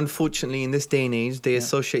 unfortunately, in this day and age, they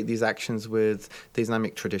associate these actions with the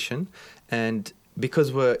Islamic tradition, and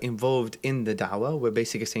because we're involved in the da'wah, we're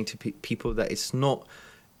basically saying to people that it's not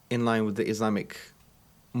in line with the Islamic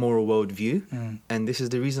moral worldview, and this is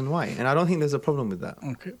the reason why. And I don't think there's a problem with that.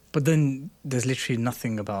 Okay, but then there's literally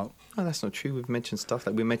nothing about. No, that's not true. We've mentioned stuff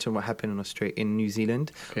like we mentioned what happened in Australia, in New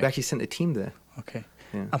Zealand. Okay. We actually sent a team there. Okay.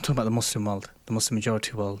 Yeah. I'm talking about the Muslim world, the Muslim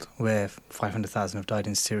majority world, where 500,000 have died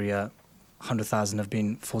in Syria, 100,000 have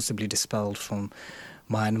been forcibly dispelled from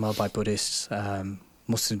Myanmar by Buddhists,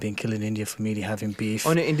 Muslims being killed in India for merely having beef.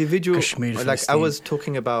 On an individual, Kashmir, like I Palestine. was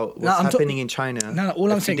talking about No, what's I'm happening in China all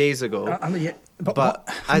a I'm few saying, days ago. But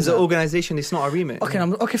as an Hamza, organization, it's not our remit. okay,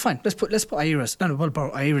 okay, fine. Let's put IRA. No, well, bro,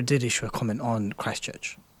 IRA did issue a comment on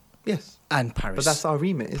Christchurch Yes. and Paris. But that's our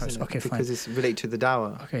remit, isn't Paris, it? okay, fine. Because it's related to the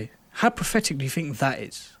dawah. Okay, how prophetic do you think that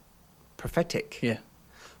is? Prophetic. Yeah.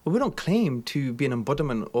 Well, we don't claim to be an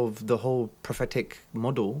embodiment of the whole prophetic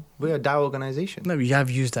model. We're a dawah organization. No, you have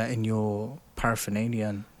used that in your paraphernalia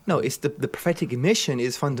and No, it's the prophetic mission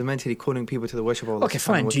is fundamentally calling people to the worship of Allah. Okay, subhanahu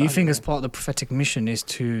fine. wa Do you ta'ala. think as part of the prophetic mission is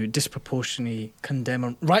to disproportionately condemn,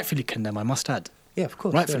 and rightfully condemn, I must add, Yeah, of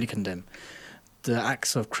course. rightfully yeah. condemn the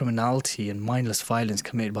acts of criminality and mindless violence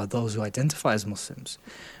committed by those who identify as Muslims?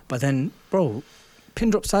 But then, bro, pin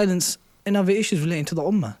drop silence in other issues relating to the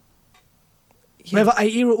Ummah. Yeah. Whether I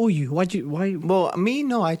hear it or you, why? Well, me,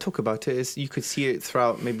 no, I talk about it. You could see it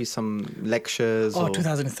throughout maybe some lectures. Oh, or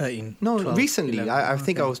 2013. No, 12, recently. 11. I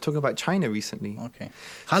think I Okay. was talking about China recently. Okay.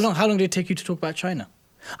 How long did it take you to talk about China?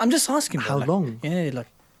 I'm just asking. bro, How like, long? Yeah, like,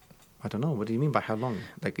 I don't know. What do you mean by how long?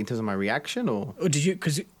 Like in terms of my reaction or? or did you?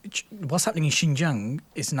 Because what's happening in Xinjiang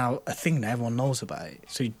is now a thing that everyone knows about. It.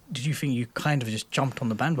 So did you think you kind of just jumped on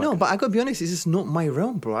the bandwagon? No, but I gotta be honest, it's just not my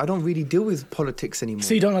realm, bro. I don't really deal with politics anymore.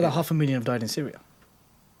 So you don't know that 500,000 have died in Syria?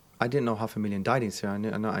 I didn't know 500,000 died in Syria.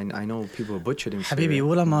 I know people were butchered in Syria. Habibi,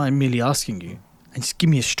 all I'm merely asking you, and just give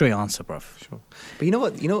me a straight answer, bruv. Sure. But you know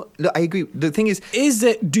what? Look, I agree. The thing is,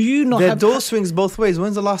 Do you not the have... door swings both ways.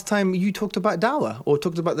 When's the last time you talked about dawah or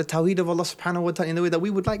talked about the tawheed of Allah subhanahu wa ta'ala in the way that we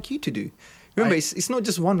would like you to do? Remember, it's not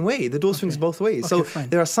just one way. The door swings both ways. Okay, So fine.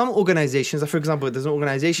 there are some organizations, for example, there's an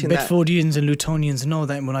organization that Bedfordians and Lutonians know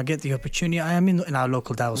that when I get the opportunity, I am in our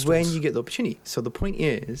local dawah stores. when you get the opportunity. So the point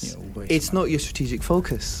is, Yeah, always, it's man. not your strategic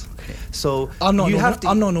focus. Okay. So I'm not, you an, have to.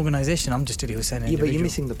 I'm not an organisation, I'm just a Hussein yeah, but individual. you're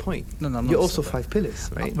missing the point. No, I'm You're not also saying 5 pillars,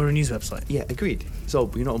 right? We're a news website. Yeah, agreed.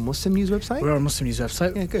 So you're not a Muslim news website? We're a Muslim news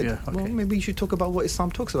website. Yeah, good. Yeah, okay. Well, maybe you should talk about what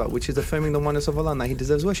Islam talks about, which is affirming the oneness of Allah and that He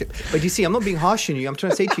deserves worship. But you see, I'm not being harsh on you. I'm trying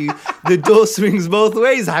to say to you, the door swings both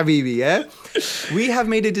ways, Habibi, yeah? We have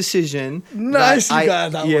made a decision. Nice, you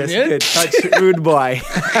got that one, yes, yeah? good. Touch, rude boy.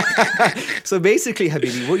 So basically,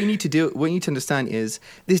 Habibi, what you need to understand is,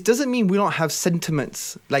 this doesn't mean we don't have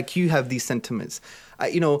sentiments like you have these sentiments.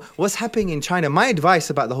 What's happening in China, my advice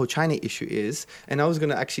about the whole China issue is, and I was going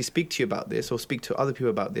to actually speak to you about this or speak to other people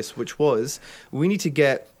about this, which was, we need to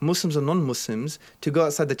get Muslims and non-Muslims to go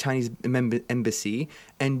outside the Chinese embassy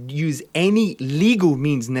and use any legal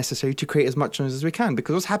means necessary to create as much noise as we can.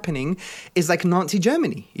 Because what's happening is like Nazi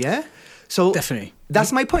Germany, yeah? So Definitely.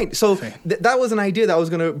 That's my point. So Definitely. that was an idea that I was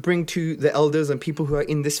going to bring to the elders and people who are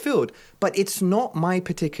in this field. But it's not my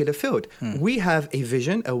particular field. We have a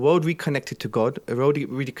vision, a world reconnected to God, a world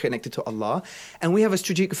reconnected to Allah, and we have a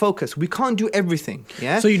strategic focus. We can't do everything.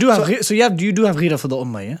 Yeah. So you do have you do have Ghira for the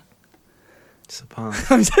Ummah, yeah?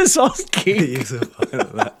 Subhanallah. I'm just asking.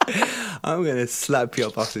 Subhanallah. I'm going to slap you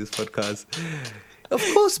up after this podcast. Of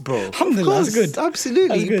course, bro. Of Alhamdulillah, course, that's good.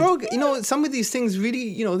 Absolutely. That's good. Bro, some of these things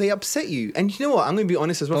really, they upset you. And you know what? I'm going to be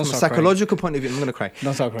honest as well. Don't From a start crying. psychological point of view, I'm going to cry.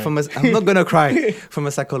 Don't start crying. I'm not going to cry. From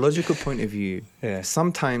a psychological point of view, Yeah.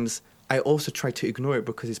 sometimes I also try to ignore it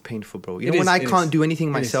because it's painful, bro. You It know, when is, I it can't is. do anything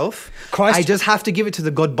It is. myself, Christ- I just have to give it to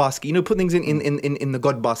the God basket. Put things in the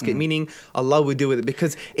God basket, meaning Allah will deal with it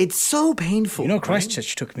because it's so painful. right?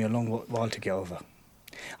 Christchurch took me a long while to get over.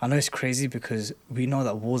 I know it's crazy because we know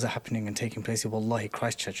that wars are happening and taking place. Wallahi,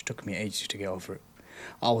 Christchurch took me ages to get over it.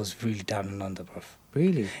 I was really down and under, bruv.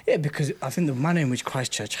 Really? Yeah, because I think the manner in which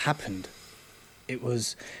Christchurch happened, it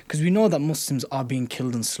was... Because we know that Muslims are being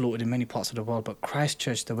killed and slaughtered in many parts of the world, but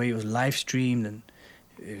Christchurch, the way it was live streamed, and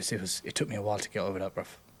it took me a while to get over that, bruv.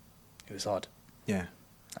 It was hard. Yeah.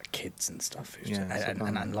 Like kids and stuff. It was Yeah, just, and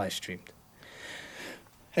subhanallah. live streamed.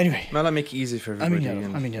 Anyway. May Allah make it easy for I mean, everybody ya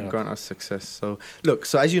Rab, and ya Rab. grant us success. So, look,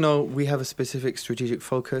 as you know, we have a specific strategic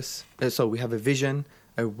focus. So we have a vision,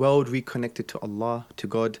 a world reconnected to Allah, to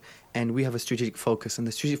God, and we have a strategic focus. And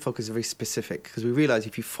the strategic focus is very specific because we realize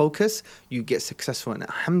if you focus, you get successful. And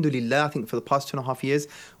alhamdulillah, I think for the past 2.5 years,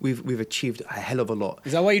 we've achieved a hell of a lot.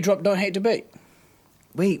 Is that why you dropped Don't Hate Debate?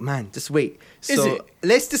 Wait, man, just wait. Is So it?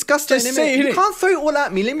 let's discuss that Just in a say minute. it, You innit? can't throw it all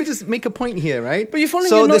at me. Let me just make a point here, right? But you're following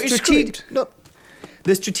so your the not your strategic, script. no,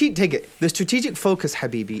 the strategic, take it. The strategic focus,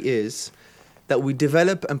 Habibi, is that we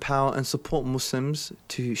develop, empower, and support Muslims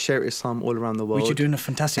to share Islam all around the world. Which you're doing a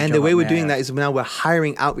fantastic And job the way at, we're doing man. that is now we're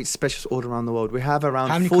hiring outreach specialists all around the world. We have How around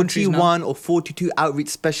many countries now? 41 or 42 outreach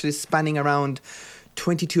specialists spanning around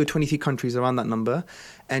 22 or 23 countries, around that number.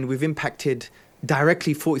 And we've impacted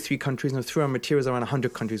directly 43 countries, and through our materials around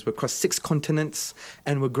 100 countries. We're across 6 continents,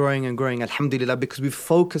 and we're growing and growing, alhamdulillah, because we've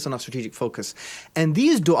focused on our strategic focus. And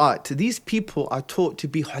these du'at, these people are taught to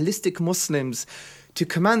be holistic Muslims, to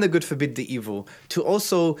command the good, forbid the evil, to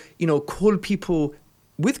also, call people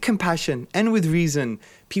with compassion and with reason,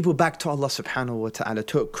 people back to Allah subhanahu wa ta'ala,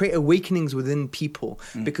 to create awakenings within people.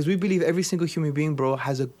 Because we believe every single human being, bro,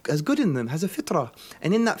 has good in them, has a fitrah.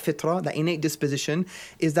 And in that fitrah, that innate disposition,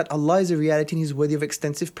 is that Allah is a reality and He's worthy of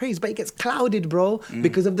extensive praise. But it gets clouded, bro,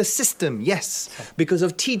 because of the system, yes. Because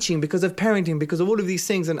of teaching, because of parenting, because of all of these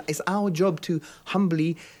things. And it's our job to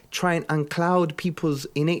humbly try and uncloud people's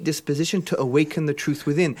innate disposition to awaken the truth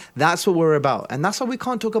within. That's what we're about. And that's why we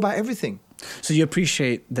can't talk about everything. So you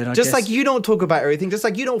appreciate that, I Just guess, like you don't talk about everything, just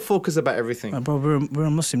like you don't focus about everything. Bro, we're a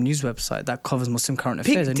Muslim news website that covers Muslim current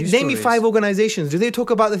affairs and news Name me stories. 5 organizations. Do they talk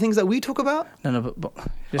about the things that we talk about? No, but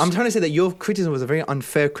I'm trying to say that your criticism was a very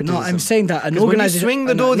unfair no, criticism. I'm saying that an 'Cause when you organization. swing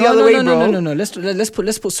the no, door the no, other no, way, no, bro. No.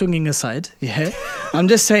 Let's put swinging aside. Yeah, I'm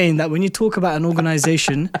just saying that when you talk about an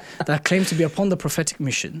organization that claims to be upon the prophetic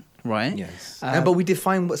mission, right? Yes. But we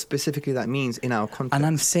define what specifically that means in our context. And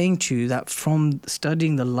I'm saying to you that from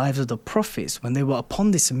studying the lives of the prophets, when they were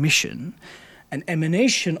upon this mission, an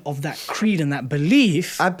emanation of that creed and that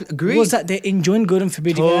belief Agree. was that they enjoined good and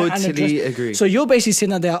forbidding. Totally agree. So you're basically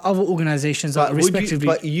saying that there are other organizations that are respectively.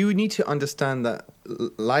 But you need to understand that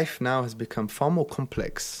life now has become far more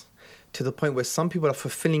complex to the point where some people are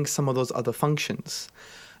fulfilling some of those other functions.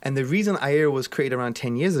 And the reason IAERA was created around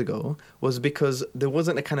 10 years ago was because there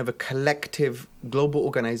wasn't a kind of a collective global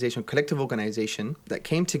organization, collective organization that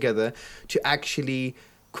came together to actually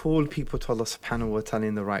call people to Allah subhanahu wa ta'ala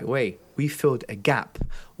in the right way. We filled a gap.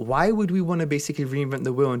 Why would we want to basically reinvent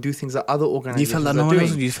the wheel and do things that other organizations are doing?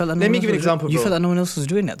 Let me give you an example, bro. You felt that no one else was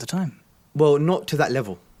doing it at the time. Well, not to that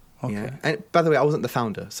level. Okay. Yeah. And by the way, I wasn't the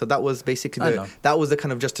founder. So that was basically that was the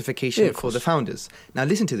kind of justification Yeah, of for the course. founders. Now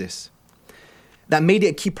listen to this. That made it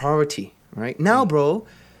a key priority, right? Now, bro,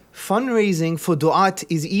 fundraising for du'at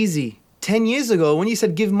is easy. 10 years ago, when you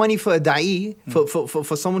said give money for a da'i,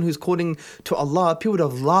 for someone who's calling to Allah, people would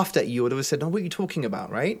have laughed at you or they would have said, no, what are you talking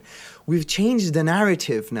about, right? We've changed the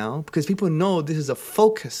narrative now because people know this is a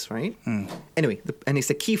focus, right? Anyway, and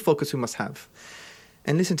it's a key focus we must have.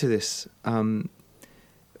 And listen to this.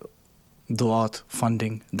 Du'at,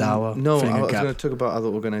 funding, dawah, No, filling I a was gap. going to talk about other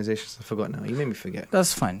organizations. I forgot now. You made me forget.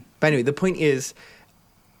 That's fine. But anyway, the point is,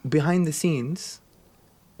 behind the scenes,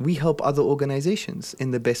 we help other organizations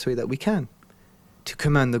in the best way that we can to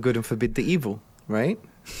command the good and forbid the evil, right?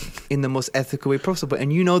 In the most ethical way possible.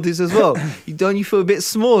 And you know this as well. Don't you feel a bit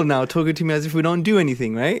small now talking to me as if we don't do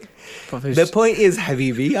anything, right? The point is,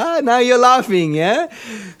 Habibi, now you're laughing, yeah?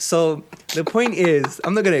 So the point is,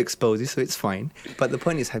 I'm not going to expose you, so it's fine. But the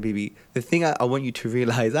point is, Habibi, the thing I want you to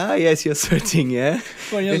realize, yes, you're sweating, yeah?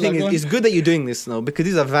 The thing is, it's good that you're doing this now because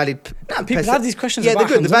these are valid. People have these questions Yeah, about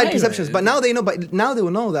they're good. The Hamza valid anyway. perceptions. But now they know. But now they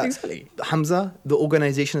will know that Exactly. Hamza, the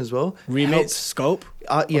organization as well, Remit, helps- scope,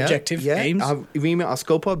 objective, aims. Our remit, our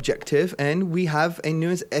scope, our objective, and we have a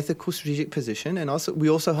nuanced ethical strategic position, and also we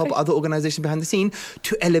also help other organizations behind the scene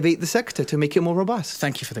to elevate the sector to make it more robust.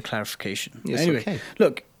 Thank you for the clarification. Yes, anyway, okay.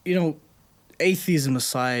 look, atheism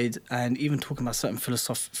aside, and even talking about certain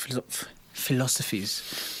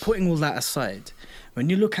philosophies, putting all that aside, when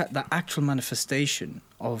you look at the actual manifestation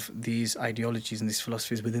of these ideologies and these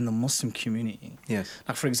philosophies within the Muslim community, Yes.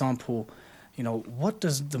 like for example, what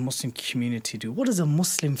does the Muslim community do? What does a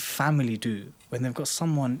Muslim family do when they've got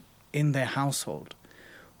someone in their household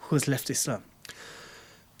who has left Islam?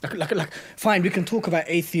 Like, fine, we can talk about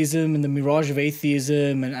atheism and the mirage of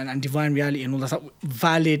atheism and divine reality and all that stuff.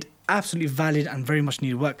 Valid, absolutely valid and very much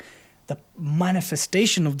needed work. The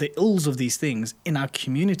manifestation of the ills of these things in our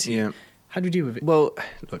community, Yeah. how do we deal with it? Well,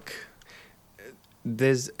 look,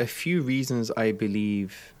 there's a few reasons I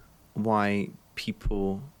believe why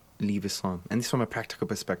people leave Islam. And this from a practical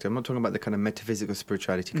perspective. I'm not talking about the kind of metaphysical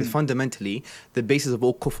spirituality. Because fundamentally, the basis of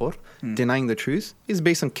all kufr, denying the truth, is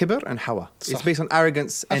based on kibr and hawa. It's Sah. based on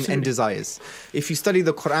arrogance and desires. If you study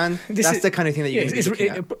the Quran, that's the kind of thing that you're going to be looking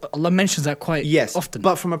at. Allah mentions that quite often.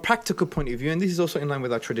 But from a practical point of view, and this is also in line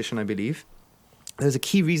with our tradition, I believe, there's a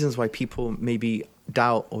key reasons why people maybe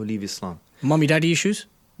doubt or leave Islam. Mommy, daddy issues?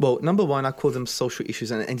 Well, number one, I call them social issues,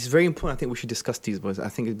 and it's very important. I think we should discuss these, boys. I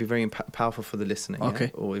think it'd be very powerful for the listener, yeah?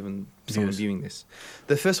 Okay. Or even someone Yes. viewing this.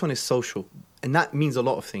 The first one is social, and that means a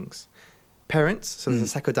lot of things. Parents, so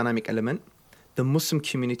there's a psychodynamic element, the Muslim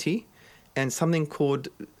community, and something called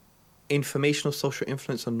informational social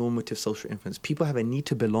influence or normative social influence. People have a need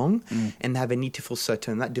to belong and have a need to feel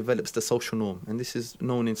certain. That develops the social norm, and this is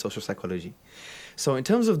known in social psychology. So in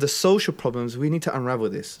terms of the social problems, we need to unravel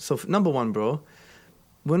this. So number one, bro,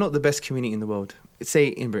 we're not the best community in the world. Say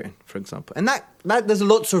in Britain, for example. And that there's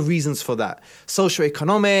lots of reasons for that.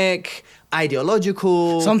 Socio-economic,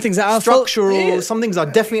 ideological, Some things are our fault. structural, Yeah. some things are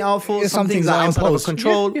definitely our fault, Yeah, some things are outside of our imposed.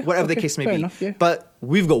 control, Yeah, whatever the okay, case may fair be. enough, yeah. But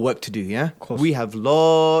we've got work to do, yeah? course. We have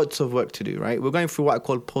lots of work to do, right? We're going through what I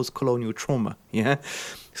call post-colonial trauma, yeah?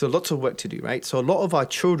 So lots of work to do, right? So a lot of our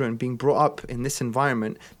children being brought up in this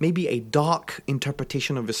environment may be a dark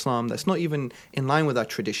interpretation of Islam that's not even in line with our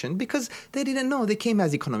tradition because they didn't know. They came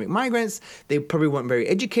as economic migrants. They probably weren't very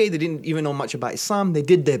educated. They didn't even know much about Islam. They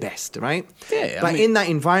did their best, right? Yeah, But in that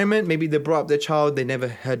environment, maybe they brought up their child. They never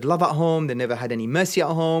had love at home. They never had any mercy at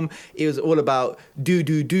home. It was all about do,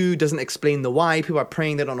 doesn't explain the why. People are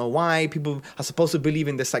praying, they don't know why. People are supposed to believe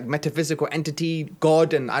in this like metaphysical entity,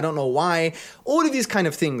 God, and I don't know why. All of these kind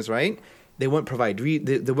of things, right? They weren't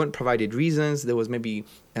they weren't provided reasons. There was maybe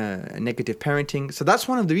negative parenting. So that's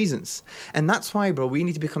one of the reasons. And that's why, bro, we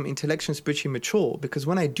need to become intellectually and spiritually mature. Because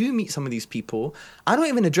when I do meet some of these people, I don't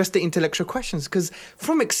even address the intellectual questions. Because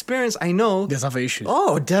from experience, I know There's other issues.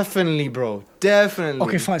 Oh, definitely, bro. Definitely.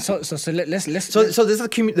 Okay, fine. So let's. So there's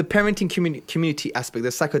the parenting community aspect, the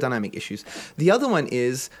psychodynamic issues. The other one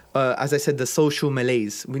is, as I said, the social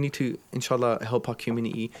malaise. We need to, inshallah, help our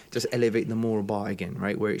community just elevate the moral bar again,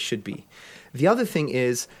 right, where it should be. The other thing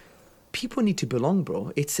is, people need to belong,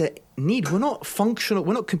 bro. It's a need. We're not functional.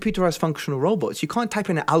 We're not computerized functional robots. You can't type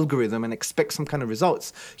in an algorithm and expect some kind of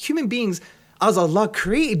results. Human beings, as Allah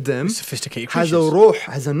created them, Sophisticated has a creatures. ruh,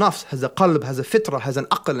 has a nafs, has a qalb, has a fitra, has an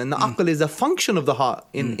aql, and the aql is a function of the heart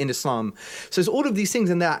in Islam. So it's all of these things,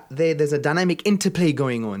 and there's a dynamic interplay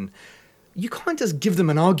going on. You can't just give them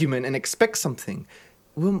an argument and expect something.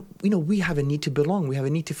 Well, we have a need to belong. We have a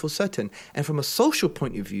need to feel certain. And from a social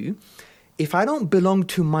point of view, if I don't belong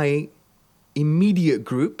to my immediate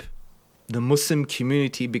group, the Muslim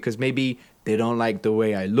community, because maybe they don't like the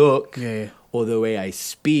way I look, or the way I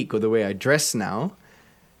speak, or the way I dress now,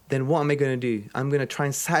 then what am I going to do? I'm going to try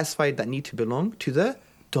and satisfy that need to belong to the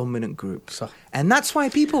dominant group. So- And that's why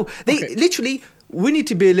people, literally, we need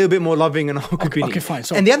to be a little bit more loving in our community. Okay, fine.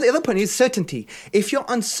 So- and the other point is certainty. If you're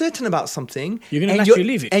uncertain about something, You're gonna and naturally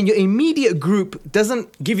leave it. And your immediate group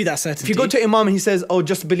doesn't give you that certainty. if you go to Imam and he says, "Oh,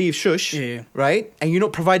 just believe, shush," right, and you're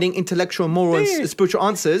not providing intellectual, moral, and spiritual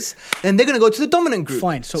answers, then they're going to go to the dominant group.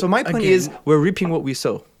 Fine. So my point again- is, we're reaping what we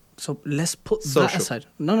sow. So let's put that Social. aside.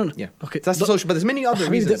 No. Yeah. Okay. That's the social, but there's many other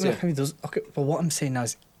reasons. Okay, but what I'm saying now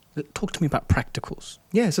is, talk to me about practicals.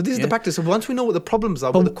 Yeah. So this is the practice. So once we know what the problems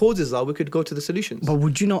are, what the causes are, we could go to the solutions. But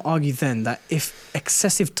would you not argue then that if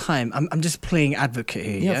excessive time, I'm just playing advocate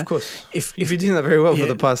here. Yeah, of course. If You've been doing that very well for yeah,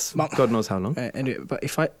 the past but- God knows how long. Anyway, but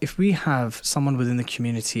if we have someone within the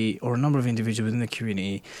community or a number of individuals within the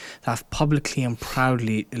community that have publicly and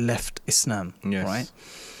proudly left Islam, Yes. right?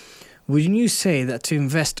 Wouldn't you say that to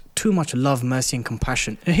invest too much love, mercy, and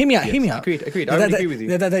compassion? Hear me out. Agreed. I would agree with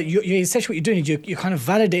you. That you're essentially what you're doing is you're kind of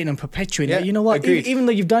validating and perpetuating. Yeah, that, you know what? agreed. Even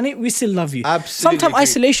though you've done it, we still love you. Absolutely. Sometimes agreed.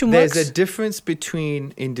 isolation works. There's a difference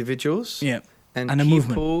between individuals and a movement.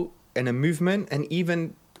 people and a movement and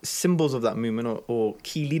even symbols of that movement or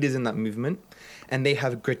key leaders in that movement. And they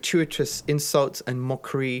have gratuitous insults and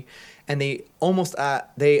mockery. And they almost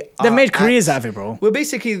they've made careers out of it, bro. Well,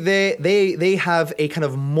 basically, they have a kind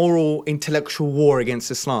of moral, intellectual war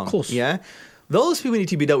against Islam. Of course. Yeah? Those people need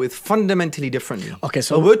to be dealt with fundamentally differently. Okay,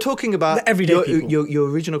 so but we're talking about the everyday people. your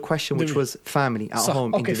original question, which was family, at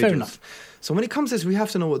home, okay, individuals. fair enough. So when it comes to this, we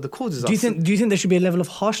have to know what the causes are. Do you think there should be a level of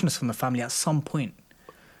harshness from the family at some point?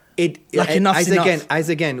 As enough.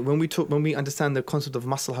 again, when we understand the concept of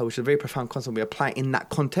maslahah, which is a very profound concept, we apply in that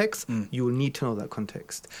context, you will need to know that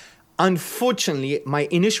context. Unfortunately, my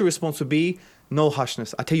initial response would be no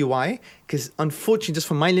harshness. I'll tell you why. Because unfortunately, just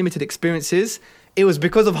from my limited experiences, it was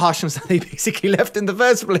because of harshness that they basically left in the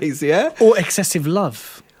first place, yeah? Or excessive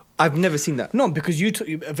love? I've never seen that. No, because you took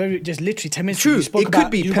just literally 10 minutes. True, you spoke it about,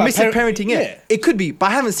 could be you permissive about parenting. Yeah, it could be, but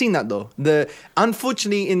I haven't seen that though.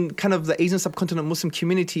 Unfortunately, in kind of the Asian subcontinent Muslim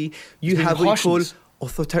community, you have what you call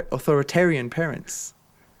authoritarian parents.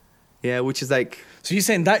 Yeah, which is like. So you're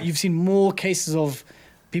saying that you've seen more cases of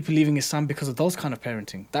people leaving Islam because of those kind of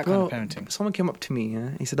parenting, that kind of parenting. Someone came up to me.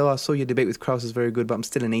 Yeah, he said, "Oh, I saw your debate with Krauss is very good, but I'm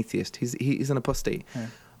still an atheist. He's an apostate." Yeah.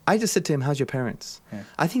 I just said to him, "How's your parents?" Yeah.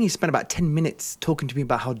 I think he spent about 10 minutes talking to me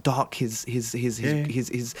about how dark his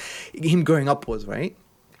him growing up was. Right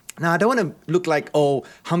now, I don't want to look like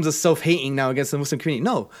Hamza's self-hating now against the Muslim community.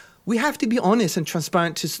 No, we have to be honest and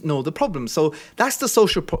transparent to know the problem. So that's the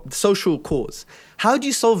social cause. How do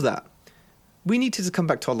you solve that? We need to come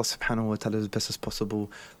back to Allah subhanahu wa ta'ala as best as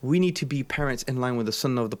possible. We need to be parents in line with the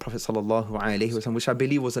sunnah of the Prophet sallallahu alaihi wasallam, which I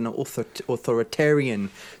believe was an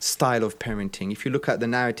authoritarian style of parenting. If you look at the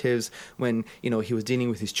narratives when he was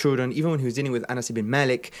dealing with his children, even when he was dealing with Anas ibn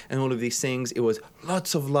Malik and all of these things, it was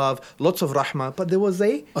lots of love, lots of rahmah, but there was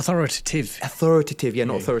a authoritative,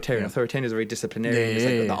 not authoritarian. Authoritarian is very disciplinary, it's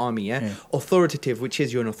like the army, authoritative, which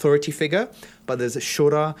is you're an authority figure, but there's a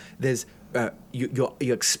shura, there's you're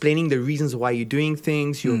explaining the reasons why you're doing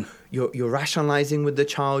things. you're rationalizing with the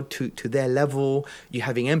child to their level. You're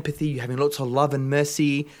having empathy. You're having lots of love and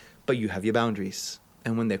mercy, but you have your boundaries.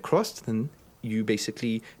 And when they're crossed, then you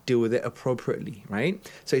basically deal with it appropriately, right?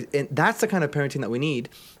 So that's the kind of parenting that we need,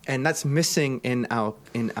 and that's missing in our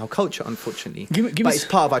culture, unfortunately. But it's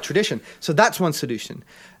part of our tradition. So that's one solution.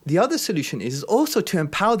 The other solution is also to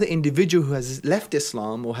empower the individual who has left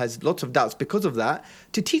Islam or has lots of doubts because of that,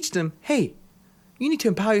 to teach them, hey, you need to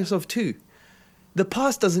empower yourself too. The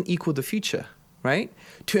past doesn't equal the future, right?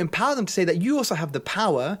 To empower them to say that you also have the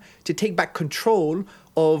power to take back control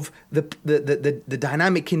of the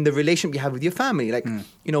dynamic in the relationship you have with your family. Like,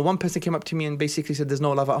 one person came up to me and basically said, there's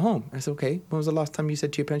no love at home. I said, okay, when was the last time you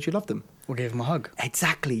said to your parents you loved them? Or gave them a hug.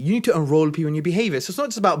 Exactly. You need to enroll people in your behavior. So it's not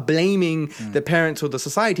just about blaming the parents or the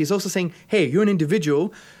society. It's also saying, hey, you're an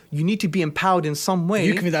individual. You need to be empowered in some way.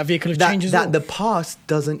 You can be that vehicle of change as well. That the past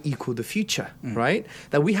doesn't equal the future, right?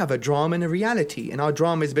 That we have a drama and a reality. And our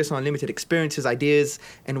drama is based on limited experiences, ideas,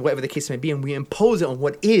 and whatever the case may be. And we impose it on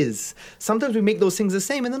what is. Sometimes we make those things the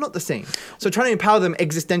same and they're not the same. So trying to empower them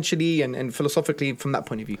existentially and philosophically from that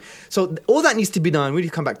point of view. So all that needs to be done. We need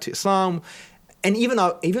to come back to Islam. And even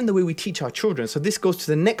the way we teach our children. So this goes to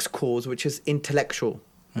the next cause, which is intellectual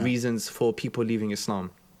reasons for people leaving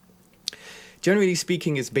Islam. Generally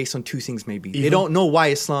speaking, it's based on two things maybe. They don't know why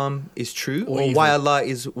Islam is true or why Allah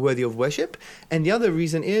is worthy of worship. And the other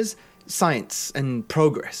reason is science and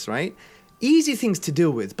progress, right? Easy things to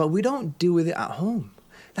deal with, but we don't deal with it at home.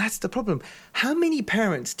 That's the problem. How many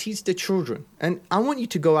parents teach their children? And I want you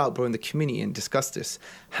to go out, bro, in the community and discuss this.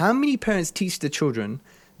 How many parents teach their children,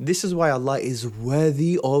 this is why Allah is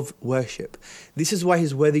worthy of worship. This is why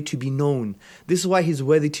He's worthy to be known. This is why He's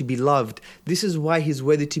worthy to be loved. This is why He's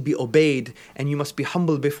worthy to be obeyed. And you must be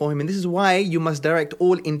humble before Him. And this is why you must direct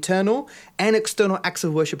all internal and external acts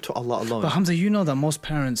of worship to Allah alone. But Hamza, you know that most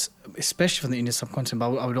parents, especially from the Indian subcontinent,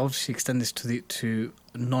 but I would obviously extend this to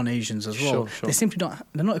non-Asians as well. Sure. They simply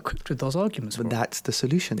they're not equipped with those arguments. But that's the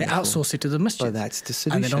solution. They outsource it to the masjid. But that's the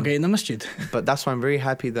solution. And they don't get in the masjid. But that's why I'm very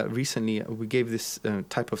happy that recently we gave this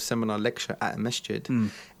type of seminar lecture at a masjid,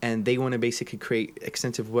 and they want to basically create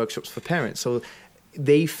extensive workshops for parents. So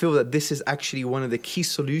they feel that this is actually one of the key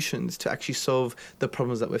solutions to actually solve the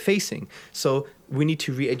problems that we're facing. So we need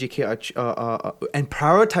to re-educate and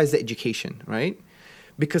prioritize the education, right?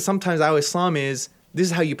 Because sometimes our Islam is, this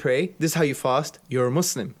is how you pray, this is how you fast, you're a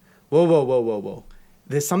Muslim. Whoa.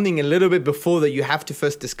 There's something a little bit before that you have to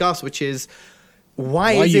first discuss, which is,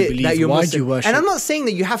 why is it that you're Muslim? And I'm not saying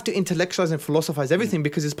that you have to intellectualize and philosophize everything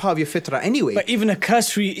because it's part of your fitrah anyway. But even a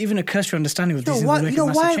cursory understanding of this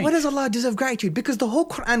why does Allah deserve gratitude? Because the whole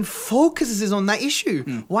Quran focuses on that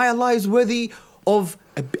issue. Why Allah is worthy of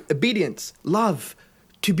obedience, love,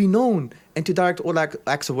 to be known, and to direct all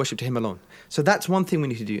acts of worship to Him alone. So that's one thing we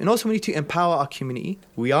need to do. And also we need to empower our community.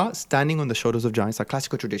 We are standing on the shoulders of giants, our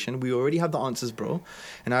classical tradition. We already have the answers, bro.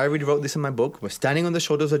 And I already wrote this in my book. We're standing on the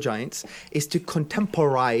shoulders of giants. Is to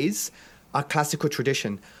contemporize our classical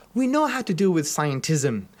tradition. We know how to deal with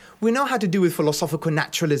scientism. We know how to deal with philosophical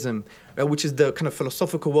naturalism, which is the kind of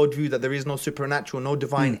philosophical worldview that there is no supernatural, no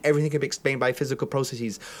divine, everything can be explained by physical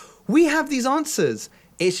processes. We have these answers.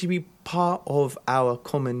 It should be part of our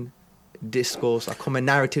common discourse, our common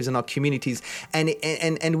narratives in our communities,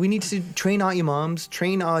 and we need to train our imams,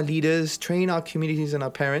 train our leaders, train our communities and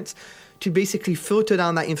our parents to basically filter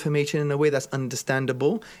down that information in a way that's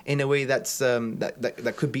understandable, in a way that's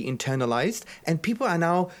that could be internalized. And people are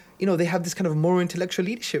now, they have this kind of moral intellectual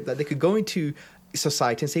leadership that they could go into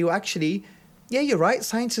society and say, well, actually, yeah, you're right,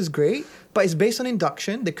 science is great, but it's based on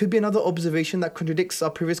induction. There could be another observation that contradicts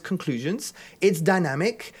our previous conclusions. It's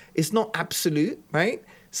dynamic. It's not absolute, right?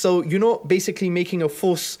 So you're not basically making a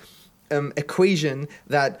false equation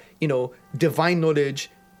that, divine knowledge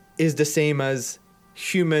is the same as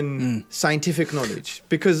human scientific knowledge.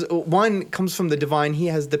 Because one comes from the divine, he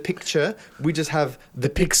has the picture, we just have the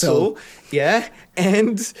pixel. Yeah.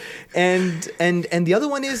 And the other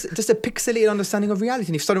one is just a pixelated understanding of reality.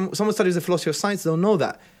 And if someone studies the philosophy of science, they'll know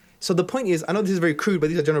that. So the point is, I know this is very crude, but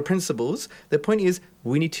these are general principles. The point is,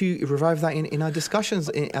 we need to revive that in our discussions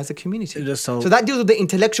as a community. So that deals with the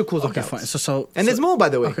intellectual cause of doubts. Fine. There's more, by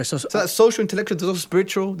the way. Okay, so that's social, intellectual, there's also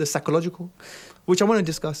spiritual, there's psychological, which I want to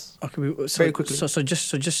discuss very quickly. So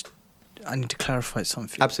just, I need to clarify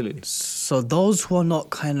something. Absolutely. So those who are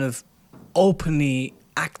not kind of openly,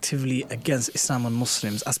 actively against Islam and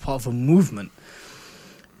Muslims as part of a movement,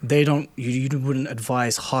 you wouldn't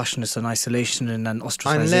advise harshness and isolation and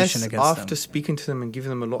ostracization against them. Unless after speaking to them and giving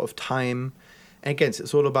them a lot of time, and again,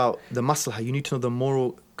 it's all about the maslahah. You need to know the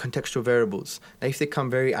moral contextual variables. Now, if they become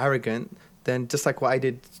very arrogant, then just like what I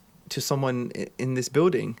did to someone in this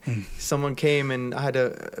building. Someone came and I had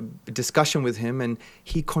a discussion with him, and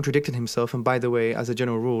he contradicted himself. And by the way, as a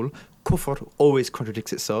general rule, kufr always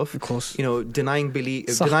contradicts itself. Of course. You know, denying belief,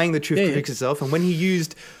 Sah. denying the truth Yeah, yeah. contradicts itself. And when he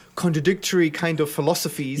used contradictory kind of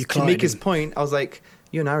philosophies You to make his collided. point, I was like,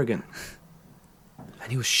 "You're an arrogant,"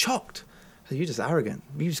 and he was shocked. I said, "You're just arrogant.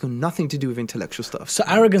 You just got nothing to do with intellectual stuff." So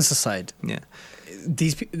arrogance aside, Yeah.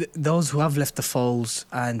 those who have left the folds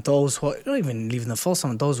and those who are not even leaving the fold,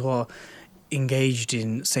 some of those who are engaged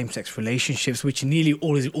in same-sex relationships, which nearly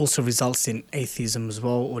always also results in atheism as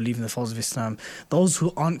well, or leaving the folds of Islam. Those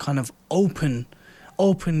who aren't kind of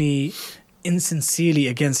openly, insincerely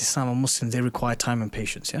against Islam or Muslims, they require time and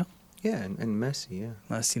patience. Yeah, Yeah, and mercy, yeah.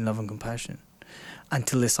 mercy, love, and compassion,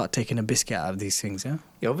 until they start taking a biscuit out of these things. Yeah.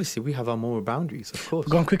 Yeah, obviously we have our moral boundaries, of course.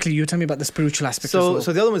 Go on quickly. You tell me about the spiritual aspect. as So, well.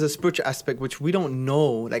 so the other one is a spiritual aspect which we don't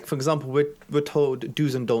know. Like, for example, we're told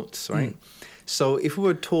do's and don'ts, right? So if we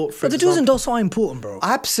were taught, for But the do's and don'ts are important, bro.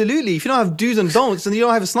 absolutely. If you don't have do's and don'ts, then you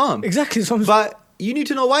don't have Islam. Exactly. So But you need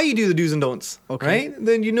to know why you do the do's and don'ts, Okay. right?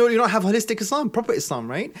 Then you know you don't have holistic Islam, proper Islam,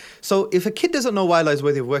 right? So if a kid doesn't know why Allah is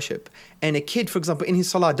worthy of worship, and a kid, for example, in his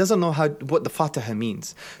salah doesn't know what the Fatiha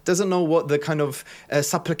means, doesn't know what the kind of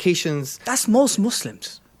supplications. that's most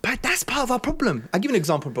Muslims. But that's part of our problem. I'll give you an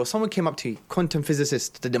example, bro. Someone came up to me, quantum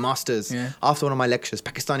physicist, the masters, Yeah. after one of my lectures,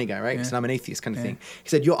 Pakistani guy, right? Yeah. So I'm an atheist kind of Yeah. thing. He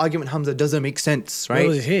said, your argument, Hamza, doesn't make sense, right?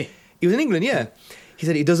 Where was he? He was in England, yeah. He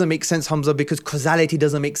said, it doesn't make sense, Hamza, because causality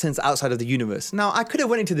doesn't make sense outside of the universe. Now, I could have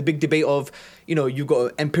went into the big debate of, you know, you've got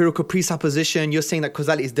an empirical presupposition, you're saying that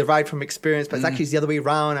causality is derived from experience, but it's actually the other way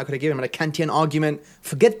around. I could have given him a Kantian argument.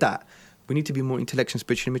 Forget that. We need to be more intellectually and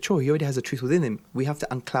spiritually mature. He already has the truth within him. We have to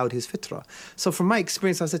uncloud his fitrah. So from my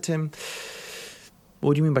experience, I said to him,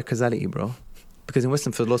 what do you mean by causality, bro? Because in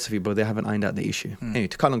Western philosophy, bro, they haven't ironed out the issue. Anyway,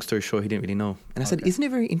 to cut a long story short, he didn't really know. And I said, Okay. isn't it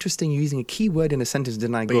very interesting you're using a key word in a sentence to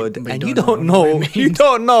deny But you- God, but and you you don't don't know know, what it you means.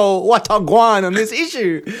 don't know what are going on this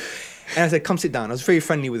issue. And I said, come sit down. I was very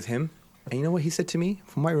friendly with him. And you know what he said to me?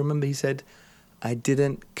 From what I remember, he said, I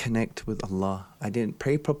didn't connect with Allah. I didn't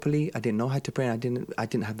pray properly. I didn't know how to pray. And I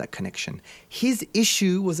didn't have that connection. His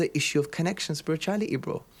issue was an issue of connection, spirituality,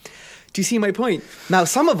 bro. Do you see my point? Now,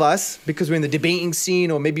 some of us, because we're in the debating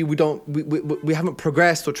scene, or maybe we haven't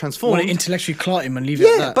progressed or transformed. Want to intellectually clot him and leave it at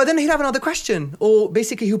Yeah, that. but then he'd have another question, or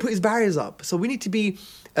basically he'll put his barriers up. So we need to be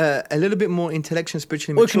a little bit more intellectually and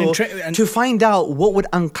spiritually Or can mature and- to find out what would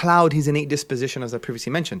uncloud his innate disposition, as I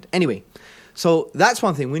previously mentioned. Anyway, so that's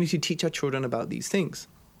one thing. We need to teach our children about these things.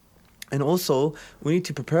 And also, we need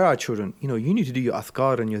to prepare our children. You know, you need to do your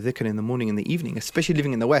athkar and your dhikr in the morning and the evening, especially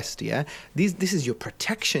living in the West, yeah? This is your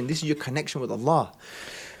protection. This is your connection with Allah.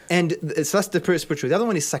 And so that's the spiritual. The other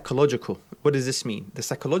one is psychological. What does this mean? The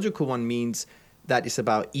psychological one means that it's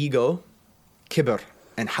about ego, kibr,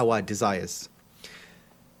 and hawa, desires.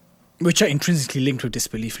 Which are intrinsically linked with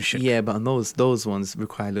disbelief and shirk. Yeah, but on those ones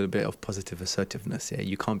require a little bit of positive assertiveness. Yeah,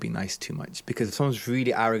 you can't be nice too much, because if someone's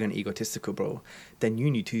really arrogant, egotistical, bro, then you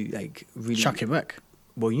need to like really Chuck it back.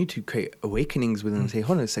 Well, you need to create awakenings with them and say,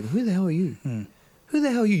 hold on a second, who the hell are you? Who the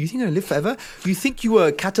hell are you? You think you're going to live forever? You think you were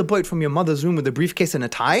a catapult from your mother's room with a briefcase and a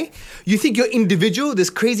tie? You think you're individual, this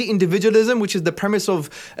crazy individualism, which is the premise of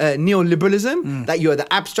neoliberalism, that you're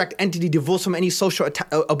the abstract entity divorced from any social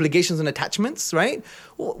obligations and attachments, right?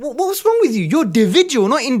 What's wrong with you? You're individual,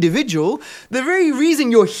 not individual. The very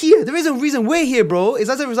reason you're here, the reason we're here, bro, is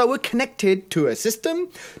as a result, we're connected to a system,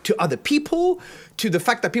 to other people, to the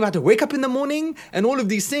fact that people have to wake up in the morning and all of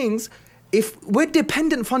these things. If we're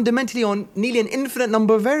dependent fundamentally on nearly an infinite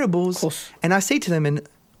number of variables, Of course. and I say to them, and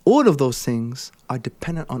all of those things are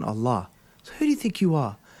dependent on Allah. So who do you think you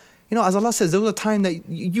are? You know, as Allah says, there was a time that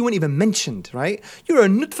you weren't even mentioned, right? You're a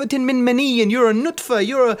nutfatin min mani, and you're a nutfa,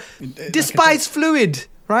 you're a despised fluid,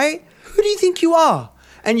 right? Who do you think you are?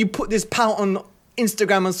 And you put this pout on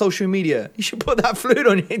Instagram and social media. You should put that fluid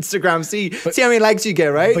on your Instagram, see how many likes you get,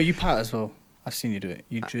 right? But you pout as well. I've seen you do it.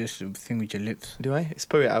 You do this thing with your lips. Do I? It's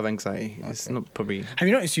probably out of anxiety. It's Okay. not probably... Have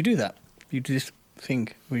you noticed you do that? You do this thing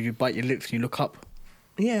where you bite your lips and you look up.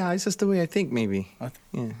 Yeah, it's just the way I think, maybe. I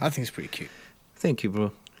Yeah. think it's pretty cute. Thank you,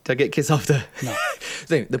 bro. Did I get kids after? No.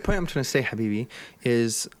 So the point I'm trying to say, Habibi,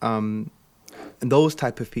 is those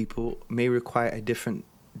type of people may require a different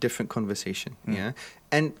conversation. Yeah.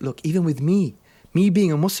 And look, even with me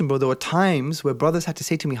being a Muslim, bro, there were times where brothers had to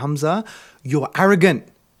say to me, Hamza, you're arrogant.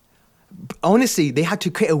 Honestly, they had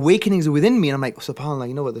to create awakenings within me, and I'm like, subhanAllah,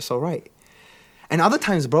 you know what? That's all right. And other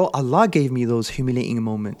times, bro, Allah gave me those humiliating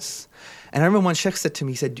moments. And I remember one sheikh said to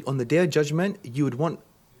me, he said, on the day of judgment, you would want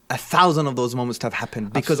 1,000 of those moments to have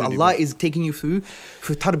happened, because Absolutely, Allah bro. is taking you through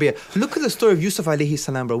tarbiyah. Look at the story of Yusuf alayhi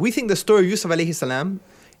salam, bro. We think the story of Yusuf alayhi salam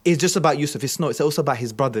is just about Yusuf. It's not. It's also about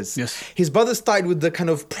his brothers. Yes. His brothers started with the kind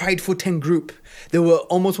of prideful 10 group. They were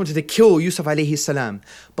almost wanted to kill Yusuf alayhi salam.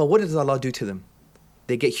 But what does Allah do to them?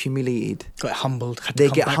 They get humiliated. Got humbled. Had to They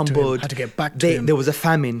come get back to him, humbled. had to get back to him. There was a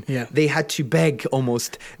famine. Yeah. They had to beg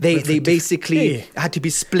almost. They basically yeah. had to be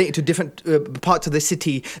split into different parts of the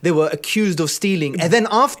city. They were accused of stealing. And then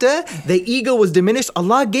after their ego was diminished,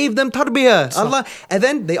 Allah gave them tarbiyah. And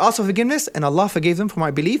then they asked for forgiveness and Allah forgave them from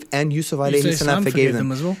my belief, and Yusuf alayhi salam forgave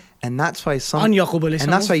them as well. And that's why And Yaqub alayhi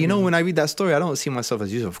and that's why, you know, salam. when I read that story, I don't see myself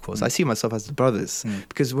as Yusuf, of course. I see myself as the brothers.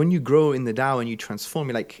 Because when you grow in the dawah and you transform,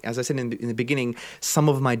 like, as I said in the beginning, some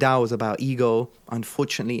of my dawah was about ego.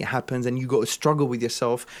 Unfortunately, it happens, and you got to struggle with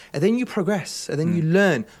yourself. And then you progress, and then you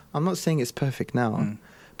learn. I'm not saying it's perfect now.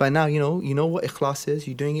 But now, you know what ikhlas is.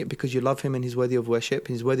 You're doing it because you love him and he's worthy of worship.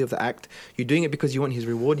 He's worthy of the act. You're doing it because you want his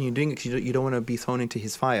reward, and you're doing it because you don't want to be thrown into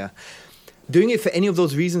his fire. Doing it for any of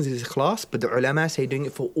those reasons is ikhlas, but the ulama say doing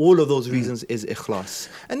it for all of those reasons is ikhlas.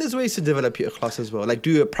 And there's ways to develop your ikhlas as well. Like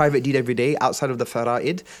do a private deed every day outside of the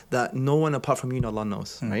fara'id that no one apart from you and Allah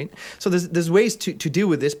knows, right? So there's ways to deal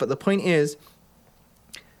with this, but the point is,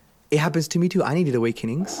 it happens to me too. I needed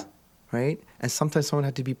awakenings, right? And sometimes someone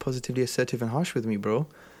had to be positively assertive and harsh with me, bro.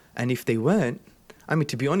 And if they weren't, I mean,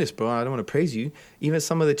 to be honest, bro, I don't want to praise you. Even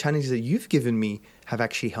some of the challenges that you've given me have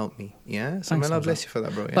actually helped me. Yeah? So Thanks, may Allah Hamza. bless you for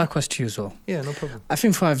that, bro. Yeah, Likewise to you as well. yeah, no problem. I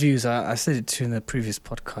think for our views, I said it too in the previous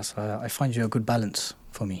podcast, I find you a good balance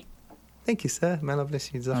for me. Thank you, sir. May Allah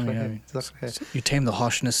bless you. Jazakallah khair. Jazakallah khair. You tame the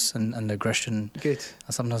harshness and aggression. Good.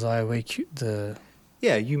 And sometimes I awake the...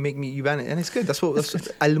 Yeah, you ban it, and it's good. That's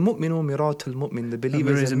al-mu'minu mirat al-mu'min. The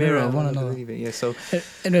believer is a mirror of one another. Yeah, so...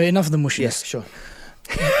 Anyway, enough of the mushiness. Yes, sure.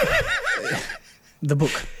 The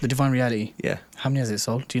book, The Divine Reality. Yeah. How many has it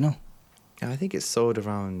sold? Do you know? I think it's sold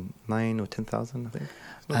around 9 or 10,000, I think.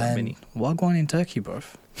 It's not that And many. Wagwan in Turkey, bruv.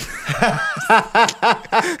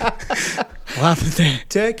 What happened there?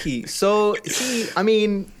 Turkey. So, see, I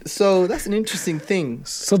mean, so that's an interesting thing.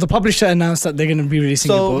 So the publisher announced that they're going to be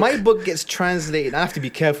releasing your So book. my book gets translated. I have to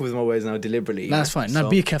be careful with my words now, deliberately. That's fine. Now So-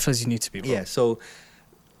 be careful as you need to be, bro. Yeah, so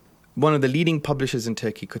one of the leading publishers in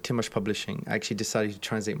Turkey, Kurtuluş Publishing, actually decided to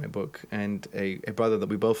translate my book, and a brother that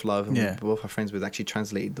we both love and Yeah. we both are friends with actually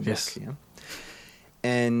translated the Yes. book. Yeah,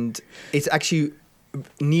 and it's actually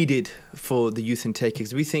needed for the youth in Turkey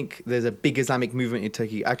because we think there's a big Islamic movement in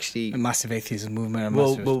Turkey. Actually, A massive atheism movement. a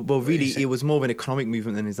well, massive- really, it was more of an economic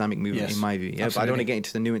movement than an Islamic movement, Yes, in my view. Yeah, but I don't want to get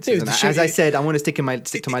into the nuances. It was And the as shi- I said, I want to stick to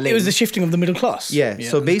my lane. It was the shifting of the middle class. Yeah.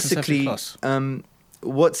 So the conservative basically, class.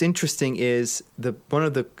 what's interesting is one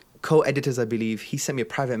of the co-editors, I believe, he sent me a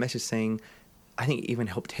private message saying, I think it even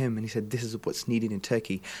helped him, and he said, "This is what's needed in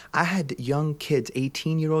Turkey." I had young kids,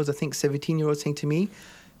 18-year-olds, I think 17-year-olds, saying to me,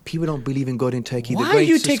 "People don't believe in God in Turkey." They're Why are going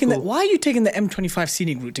you to taking school." Why are you taking the M25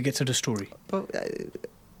 scenic route to get to the story? But,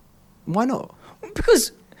 why not?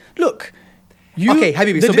 Because look, you Okay,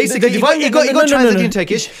 Habibi. So basically, it got translated in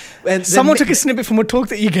Turkish. And Someone took a snippet from a talk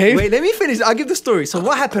that you gave. Wait, let me finish. I'll give the story. So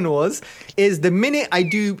what happened is the minute I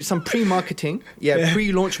do some pre-marketing,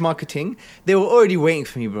 pre-launch marketing, they were already waiting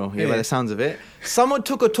for me, bro. By Yeah. the sounds of it. Someone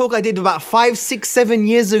took a talk I did about 5, 6, 7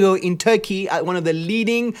 years ago in Turkey at one of the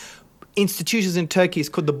leading institutions in Turkey. It's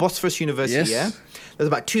called the Bosphorus University. Yes. Yeah, there's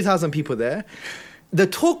about 2,000 people there. The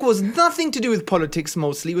talk was nothing to do with politics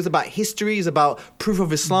mostly. It was about history. It was about proof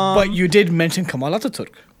of Islam. But you did mention Kemal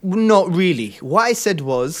Atatürk. Not really. What I said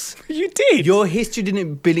was... You did. Your history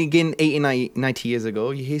didn't begin 80, 90 years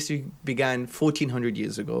ago. Your history began 1,400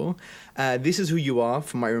 years ago. This is who you are,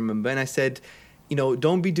 from what I remember. And I said,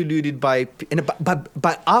 don't be deluded by...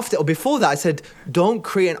 But after or before that, I said, don't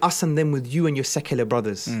create an us and them with you and your secular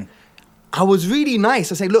brothers. I was really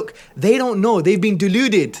nice. I said, look, they don't know. They've been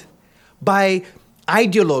deluded by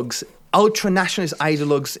ideologues, ultra-nationalist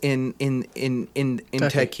ideologues in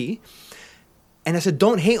Turkey. And I said,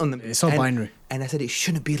 don't hate on them. It's so binary. And I said, it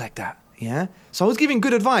shouldn't be like that. Yeah. So I was giving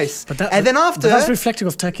good advice. But and then after, that's reflective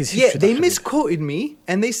of Turkey's history. yeah, they that misquoted me,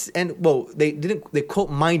 and they didn't. They quote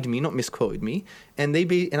mined me, not misquoted me. And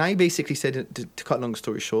I basically said, to cut long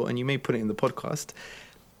story short, and you may put it in the podcast.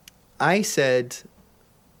 I said,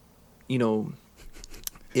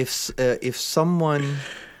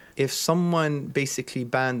 if someone basically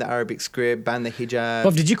banned the Arabic script, banned the hijab...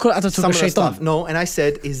 But did you call Atatürk some a of the shaitan? stuff. No, and I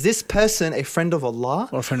said, is this person a friend of Allah?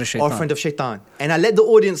 Or a friend of Or shaitan? a friend of shaitan? And I let the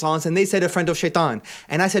audience answer, and they said a friend of shaitan.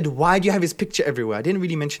 And I said, why do you have his picture everywhere? I didn't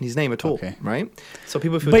really mention his name at all, Okay. right? So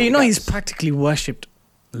people feel... But like he's that's- practically worshipped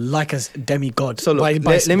like a demigod. So look,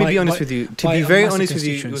 let me be honest with you. To by be a very massive honest with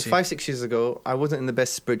you, it was constituency. 5-6 years ago. I wasn't in the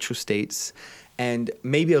best spiritual states. And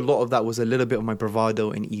maybe a lot of that was a little bit of my bravado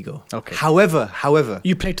and ego. Okay. However...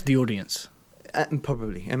 You played to the audience.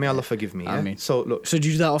 Probably. And may Allah forgive me. Yeah? I mean- so look, So do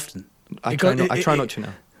you do that often? I It try, got- not, I it- try it- not to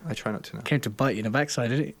now. I try not to now. Came to bite you in the backside,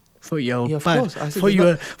 didn't it? Thought you were Yeah, of bad. course. I said Thought you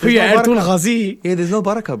there's were no Ertul barakah. Ghazi. Yeah, there's no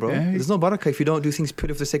barakah, bro. Yeah. There's no barakah if you don't do things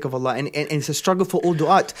purely for the sake of Allah. And it's a struggle for all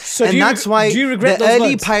du'at. So and do you- that's why do you regret the those early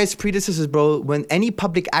words? pious predecessors, bro, when any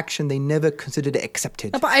public action, they never considered it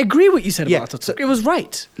accepted. No, but I agree what you said Yeah, about Ataturk. so- It was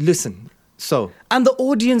right. Listen, so And the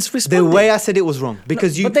audience responded. the way I said it was wrong.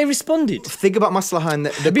 Because you But they responded. think about maslaha and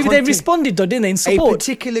the Maybe they content- responded though, didn't they, in a support?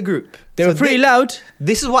 particular group. They were pretty loud.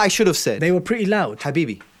 This is what I should have said. They were pretty loud.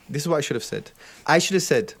 Habibi, this is what I should have said. I should have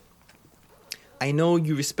said, I know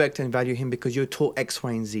you respect and value him because you're taught X,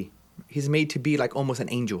 Y, and Z. He's made to be like almost an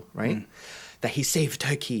angel, right? That he saved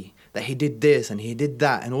Turkey, that he did this and he did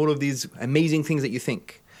that, and all of these amazing things that you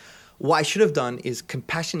think. What I should have done is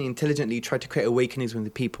compassionately, intelligently try to create awakenings with the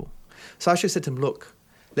people. So I should have said to him, look,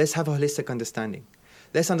 let's have a holistic understanding.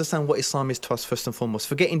 Let's understand what Islam is to us first and foremost.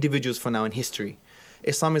 Forget individuals for now in history.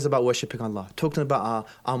 Islam is about worshipping Allah, talking about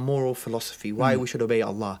our moral philosophy, why we should obey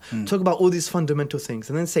Allah, talk about all these fundamental things,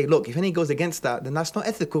 and then say, look, if any goes against that, then that's not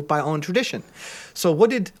ethical by our own tradition. So what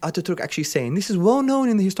did Ataturk actually say? And this is well known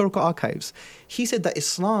in the historical archives. He said that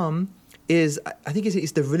Islam is, I think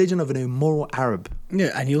it's the religion of an immoral Arab. Yeah,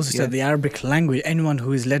 and he also Yeah. said the Arabic language, anyone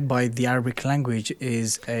who is led by the Arabic language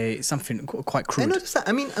is something quite And crude. not just that,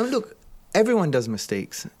 I mean, look, everyone does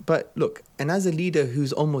mistakes, but look, and as a leader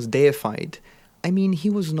who's almost deified, I mean, he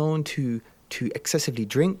was known to excessively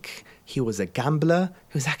drink. He was a gambler.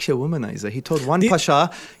 He was actually a womanizer. He told one The- pasha,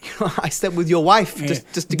 I slept with your wife Yeah.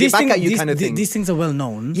 just to These get back thing- at you, these- kind of thing. These things are well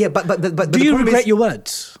known. Yeah, but Do the you problem regret is, your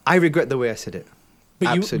words? I regret the way I said it.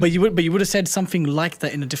 Absolutely. But you would have said something like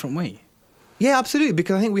that in a different way. Yeah, absolutely.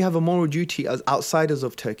 Because I think we have a moral duty as outsiders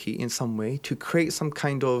of Turkey in some way to create some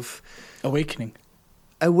kind of Awakening.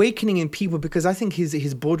 awakening in people, because I think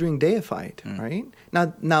he's bordering deified, right?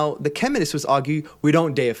 Now the Kemalists would argue we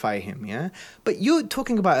don't deify him, yeah? But you're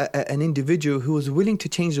talking about an individual who was willing to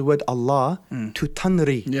change the word Allah to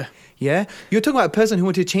Tanri. Yeah. Yeah? You're talking about a person who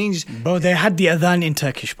wanted to change Bro, they had the adhan in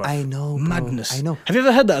Turkish, bro. I know, bro. Madness. I know. Have you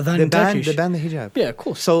ever heard the adhan the in ban Turkish? the hijab. Yeah, of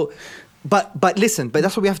course. So but listen, but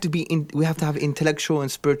that's what we have to be we have to have intellectual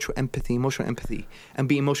and spiritual empathy, emotional empathy, and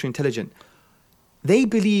be emotionally intelligent. They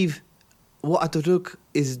believe what Ataturk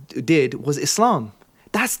did was Islam.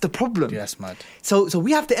 That's the problem. Yeah, that's mad. So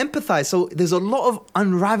we have to empathize. So there's a lot of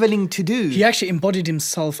unraveling to do. He actually embodied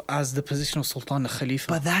himself as the position of Sultan al Khalifa.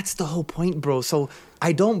 But that's the whole point, bro. So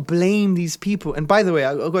I don't blame these people. And by the way,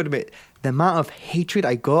 I'll go to admit, the amount of hatred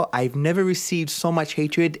I got, I've never received so much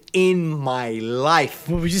hatred in my life.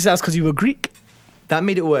 Well, we just asked because you were Greek. That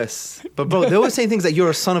made it worse. But bro, they were saying things like you're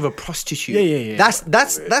a son of a prostitute. Yeah.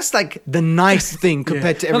 That's like the nice thing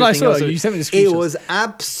compared to No, I everything saw else. it. You sent me the It screenshots. was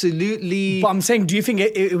absolutely. But I'm saying, do you think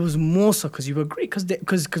it was more so because you were Greek? Because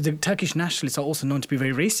the Turkish nationalists are also known to be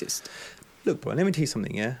very racist. Look, bro, let me tell you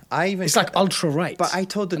something, yeah? It's like ultra-right. But I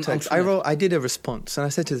told the and Turks, ultra-left. I did a response, and I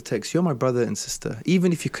said to the Turks, you're my brother and sister.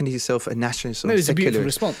 Even if you consider yourself a nationalist or No, a it's a beautiful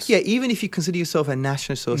secularist. response. Yeah, even if you consider yourself a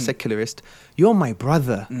nationalist or a secularist, you're my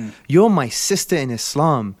brother. You're my sister in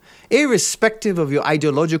Islam. Irrespective of your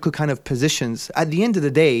ideological kind of positions, at the end of the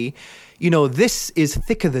day, you know, this is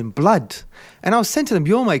thicker than blood. And I was saying to them,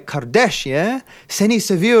 you're my Kardesh, yeah? Seni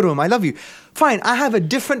seviyorum, I love you. Fine, I have a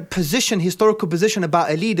different position, historical position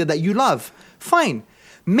about a leader that you love. Fine.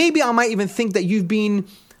 Maybe I might even think that you've been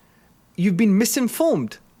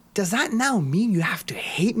misinformed. Does that now mean you have to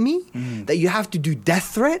hate me? That you have to do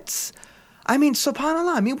death threats? I mean,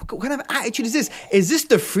 subhanAllah, I mean, what kind of attitude is this? Is this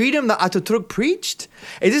the freedom that Ataturk preached?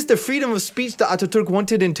 Is this the freedom of speech that Ataturk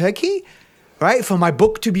wanted in Turkey? Right? For my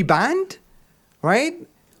book to be banned? Right?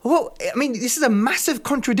 Well, I mean, this is a massive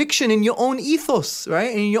contradiction in your own ethos, right?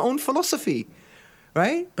 In your own philosophy,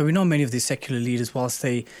 right? But we know many of these secular leaders, whilst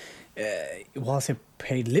they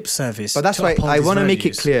paid lip service. But that's to why uphold I his want to make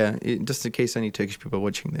it values. clear, just in case any Turkish people are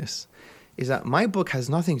watching this, is that my book has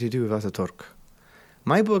nothing to do with Ataturk.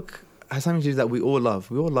 My book has something to do that we all love.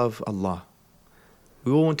 We all love Allah.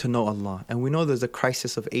 We all want to know Allah. And we know there's a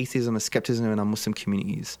crisis of atheism and skepticism in our Muslim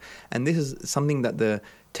communities. And this is something that the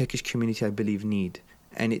Turkish community, I believe, need.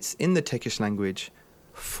 And it's in the Turkish language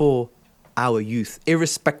for our youth,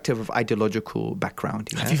 irrespective of ideological background.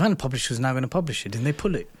 Yeah? Have you found a publisher who's now going to publish it? Didn't they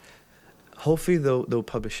pull it? Hopefully they'll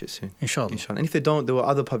publish it soon. Inshallah. Inshallah. And if they don't, there were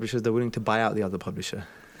other publishers that are willing to buy out the other publisher.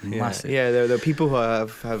 Massive. Yeah, there are people who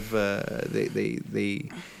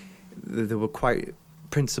they were quite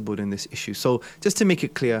principled in this issue. So just to make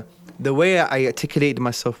it clear, the way I articulated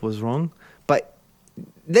myself was wrong. But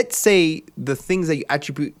let's say the things that you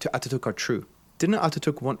attribute to Ataturk are true. Didn't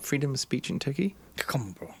Ataturk want freedom of speech in Turkey? Come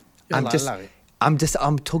on, bro. I'm just- Allow it.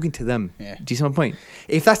 I'm talking to them. Yeah. Do you see my point?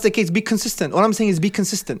 If that's the case, be consistent. All I'm saying is be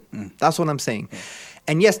consistent. That's what I'm saying. Yeah.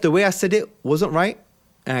 And yes, the way I said it wasn't right.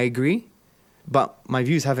 And I agree. But my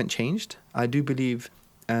views haven't changed. I do believe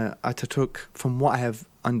Ataturk, from what I have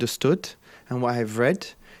understood and what I have read,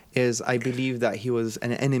 is I believe that he was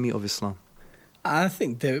an enemy of Islam. I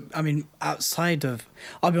think outside of,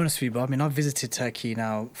 I'll be honest with you, but I've visited Turkey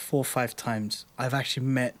now 4 or 5 times. I've actually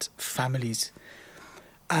met families,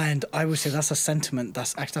 and I would say that's a sentiment,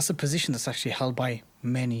 that's a position that's actually held by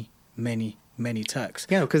many Turks.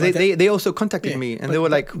 Yeah, because But they also contacted yeah, me and but- they were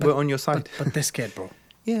like, but- we're on your side. But they're scared, bro.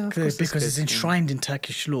 Yeah, of course. Because it's enshrined in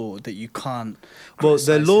Turkish law that you can't. Well, the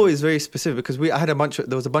criticize law him. is very specific because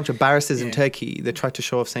there was a bunch of barristers in Yeah. Turkey that tried to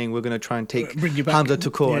show off saying we're going to try and take Bring you back. Hamza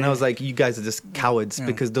to court, and I Yeah. was like, you guys are just cowards Yeah.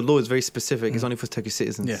 because the law is very specific. It's only for Turkish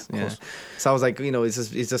citizens. Yeah, of course. So I was like, you're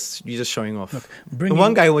just showing off. Look, And bringing-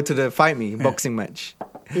 one guy wanted to fight me, boxing match.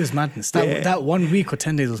 It was madness. Yeah. That 1 week or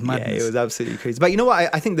 10 days was Yeah, madness. it was absolutely crazy. But you know what?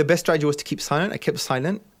 I think the best strategy was to keep silent. I kept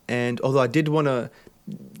silent, and although I did want to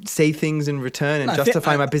say things in return and No, I think-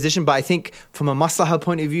 justify my position, but I think from a maslaha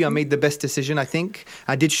point of view, I made the best decision. I think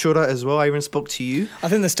I did shura as well. I even spoke to you, I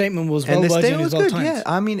think the statement was well and the worded statement was as well good. timed. Yeah,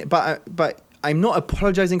 I mean, but I'm not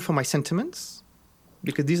apologizing for my sentiments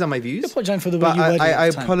because these are my views. You're apologizing for the way But you worded it I at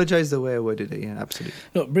the time. apologize the way I worded it. Yeah, absolutely.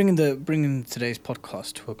 Look, bringing today's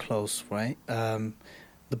podcast to a close, right?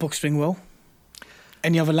 The book's doing well.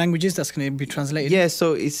 Any other languages that's going to be translated? Yeah,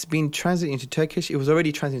 so it's been translated into Turkish. It was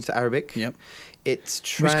already translated into Arabic. Yep. It's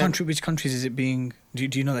Which countries is it being? Do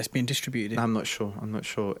you know that's being distributed in? I'm not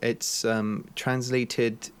sure. It's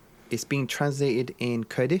translated. It's being translated in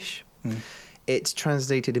Kurdish. It's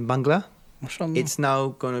translated in Bangla. Mashallah. It's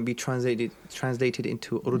now going to be translated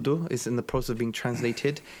into Urdu. It's in the process of being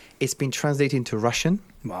translated. It's been translated into Russian.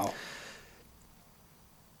 Wow.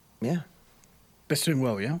 Yeah. It's doing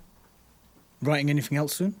well, yeah. Writing anything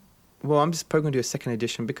else soon? Well, I'm just probably going to do a second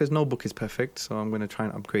edition because no book is perfect. So I'm going to try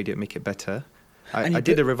and upgrade it, make it better. And you I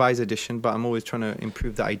did put- a revised edition, but I'm always trying to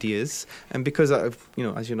improve the ideas. And because as you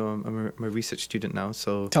know, I'm a research student now.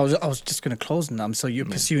 So So I was just going to close on that. So you're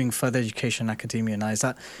pursuing further education in academia now. Is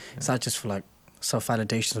that just for like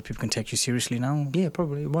self-validation so people can take you seriously now? yeah,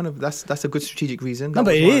 probably that's a good strategic reason. No, That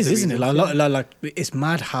but was it one of is, the isn't it? reasons, yeah. Like, it's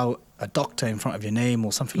mad how a doctor in front of your name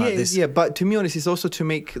or something like this. Yeah, but to be honest, it's also to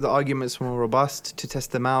make the arguments more robust, to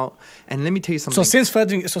test them out. And let me tell you something. Since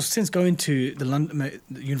going to the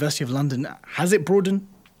University of London, has it broadened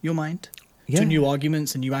your mind Yeah. to new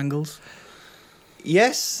arguments and new angles?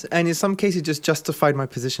 Yes, and in some cases just justified my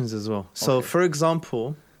positions as well. So, Okay. for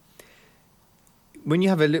example, when you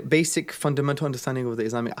have a basic fundamental understanding of the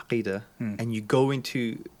Islamic Aqidah and you go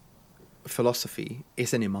into philosophy,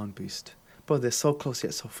 it's an iman boost. But they're so close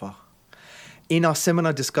yet so far. In our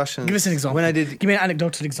seminar discussions... Give us an example. Give me an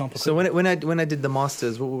anecdotal example. So when I did the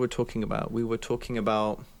masters, what we were talking about? We were talking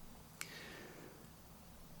about...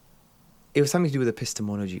 It was something to do with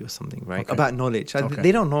epistemology or something, right? Okay. About knowledge. Okay.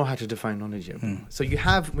 They don't know how to define knowledge yet. So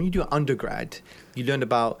when you do undergrad, you learn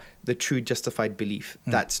about the true justified belief.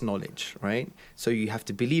 That's knowledge, right? So you have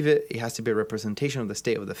to believe it. It has to be a representation of the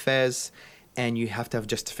state of the affairs, and you have to have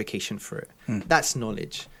justification for it. That's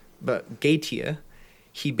knowledge. But Gautier,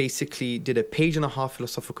 he basically did a 1.5-page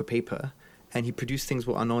philosophical paper, and he produced things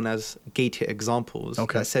what are known as Gautier examples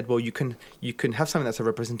that said, well, you can have something that's a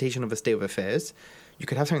representation of the state of affairs. You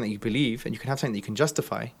could have something that you believe, and you can have something that you can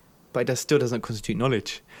justify, but it still doesn't constitute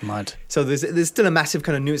knowledge. Mad. So there's still a massive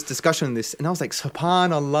kind of nuanced discussion on this. And I was like,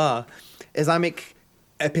 subhanallah, Islamic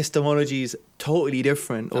epistemology is totally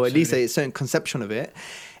different, or at least a certain conception of it.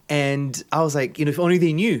 And I was like, if only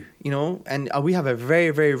they knew, and we have a very,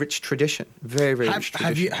 very rich tradition. Very, very rich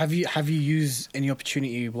tradition. Have you used any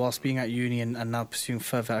opportunity whilst being at uni and now pursuing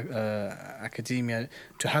further academia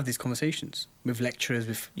to have these conversations with lecturers,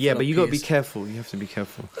 with Yeah, but you got to be peers? careful. You have to be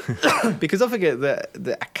careful. Because don't forget that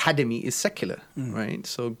the academy is secular, right?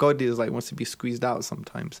 So God is wants to be squeezed out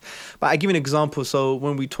sometimes. But I give you an example. So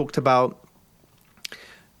when we talked about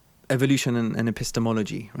evolution and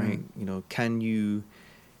epistemology, right?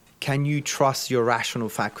 Can you trust your rational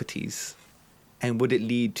faculties? And would it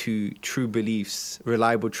lead to true beliefs,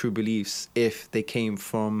 reliable true beliefs, if they came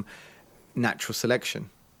from natural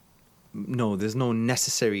selection? No, there's no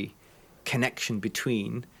necessary connection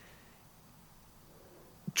between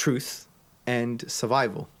truth and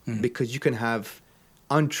survival, because you can have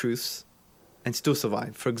untruths and still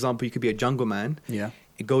survive. For example, you could be a jungle man,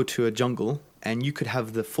 go to a jungle, and you could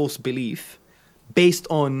have the false belief based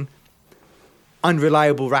on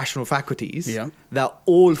unreliable rational faculties that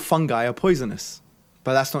all fungi are poisonous.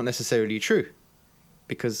 But that's not necessarily true,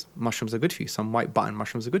 because mushrooms are good for you. Some white button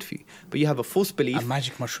mushrooms are good for you. But you have a false belief. And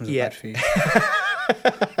magic mushrooms Yeah. are bad for you.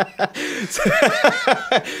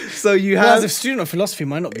 So you Well, have. as a student of philosophy,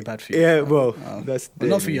 might not be bad for you. Yeah, well, Oh. that's But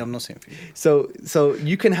not for you. I'm not saying for you. So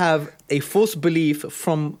you can have a false belief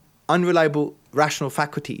from unreliable rational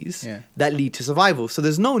faculties Yeah. that lead to survival. So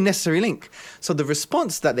there's no necessary link. So the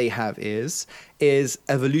response that they have is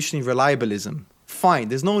evolutionary reliabilism. Fine,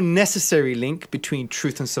 there's no necessary link between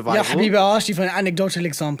truth and survival. Yeah, Habibi, I asked you for an anecdotal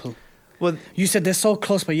example. Well, You said they're so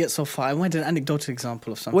close but yet so far. I wanted an anecdotal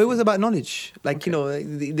example of something. well, it was about knowledge. Like, you know,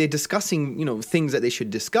 they're discussing, you know, things that they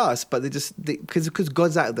should discuss, but because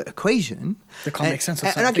God's out of the equation. They can't make sense of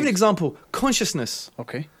And I'll give you an certain example. Consciousness.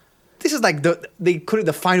 Okay. This is like they call it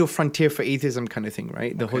the final frontier for atheism kind of thing,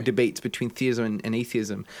 right? The whole debates between theism and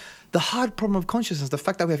atheism. The hard problem of consciousness, the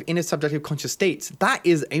fact that we have inner subjective conscious states, that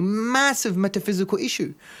is a massive metaphysical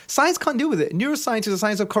issue. Science can't deal with it. Neuroscience is a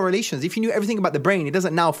science of correlations. If you knew everything about the brain, it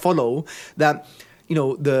doesn't now follow that, you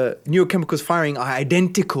know, the neurochemicals firing are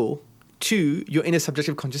identical to your inner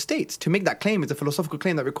subjective conscious states. To make that claim is a philosophical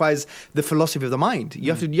claim that requires the philosophy of the mind.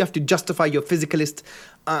 You have to justify your physicalist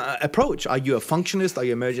approach. Are you a functionalist? Are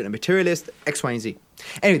you emergent, a materialist? X, Y, and Z.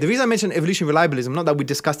 Anyway, the reason I mentioned evolutionary reliabilism, not that we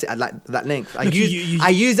discussed it at that length. I Look,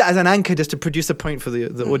 use it as an anchor just to produce a point for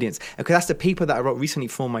the audience. Because that's the paper that I wrote recently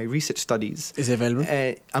for my research studies. Is it available?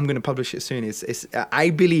 I'm going to publish it soon.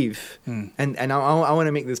 I believe, and I want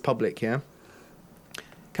to make this public, yeah?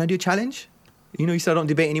 Can I do a challenge? You know, you said I don't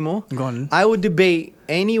debate anymore. Go on. I would debate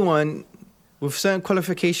anyone with certain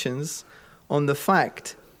qualifications on the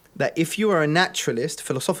fact that if you are a naturalist,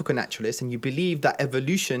 philosophical naturalist, and you believe that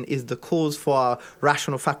evolution is the cause for our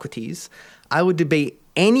rational faculties, I would debate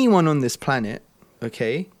anyone on this planet,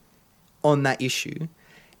 okay, on that issue.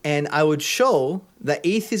 And I would show that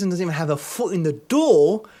atheism doesn't even have a foot in the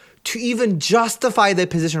door to even justify their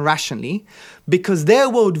position rationally, because their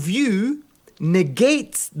worldview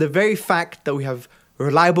negates the very fact that we have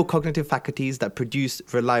reliable cognitive faculties that produce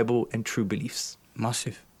reliable and true beliefs.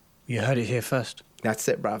 Massive. You heard it here first. That's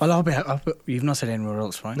it, bruv. Well, I hope you've not said anywhere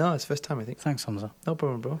else, right? No, it's first time, I think. Thanks, Hamza. No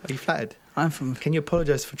problem, bro. Are you flattered? I'm from... Can you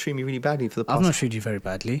apologize for treating me really badly for the past? I've not treated you very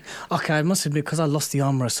badly. Okay, I must admit, because I lost the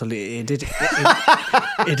arm wrestle, it did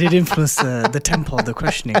influence the tempo of the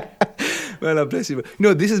questioning. Well, I bless you. Bro.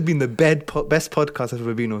 No, this has been the best podcast I've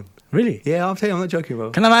ever been on. Really? Yeah, I'll tell you, I'm not joking,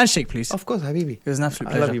 bro. Can I have a handshake, please? Of course, Habibi. It was an absolute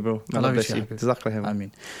I pleasure. love you, bro. I love bless you. you. Jazakallah khair. I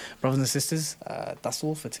mean, brothers and sisters, that's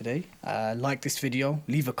all for today. Like this video,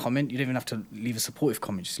 leave a comment. You don't even have to leave a supportive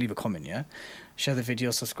comment, just leave a comment, yeah? Share the video,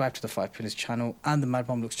 subscribe to the 5 Pillars channel and the Mad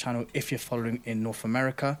Mamluks channel if you're following in North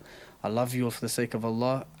America. I love you all for the sake of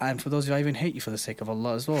Allah, and for those of you, I even hate you for the sake of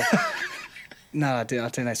Allah as well. No, I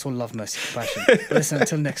didn't. It's all love, mercy, compassion. But listen,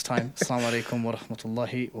 until next time, Assalamu alaikum wa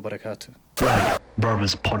rahmatullahi wa barakatuh. Black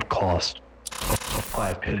Brothers Podcast.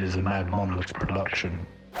 5 Pillars of Mad Monolith Production.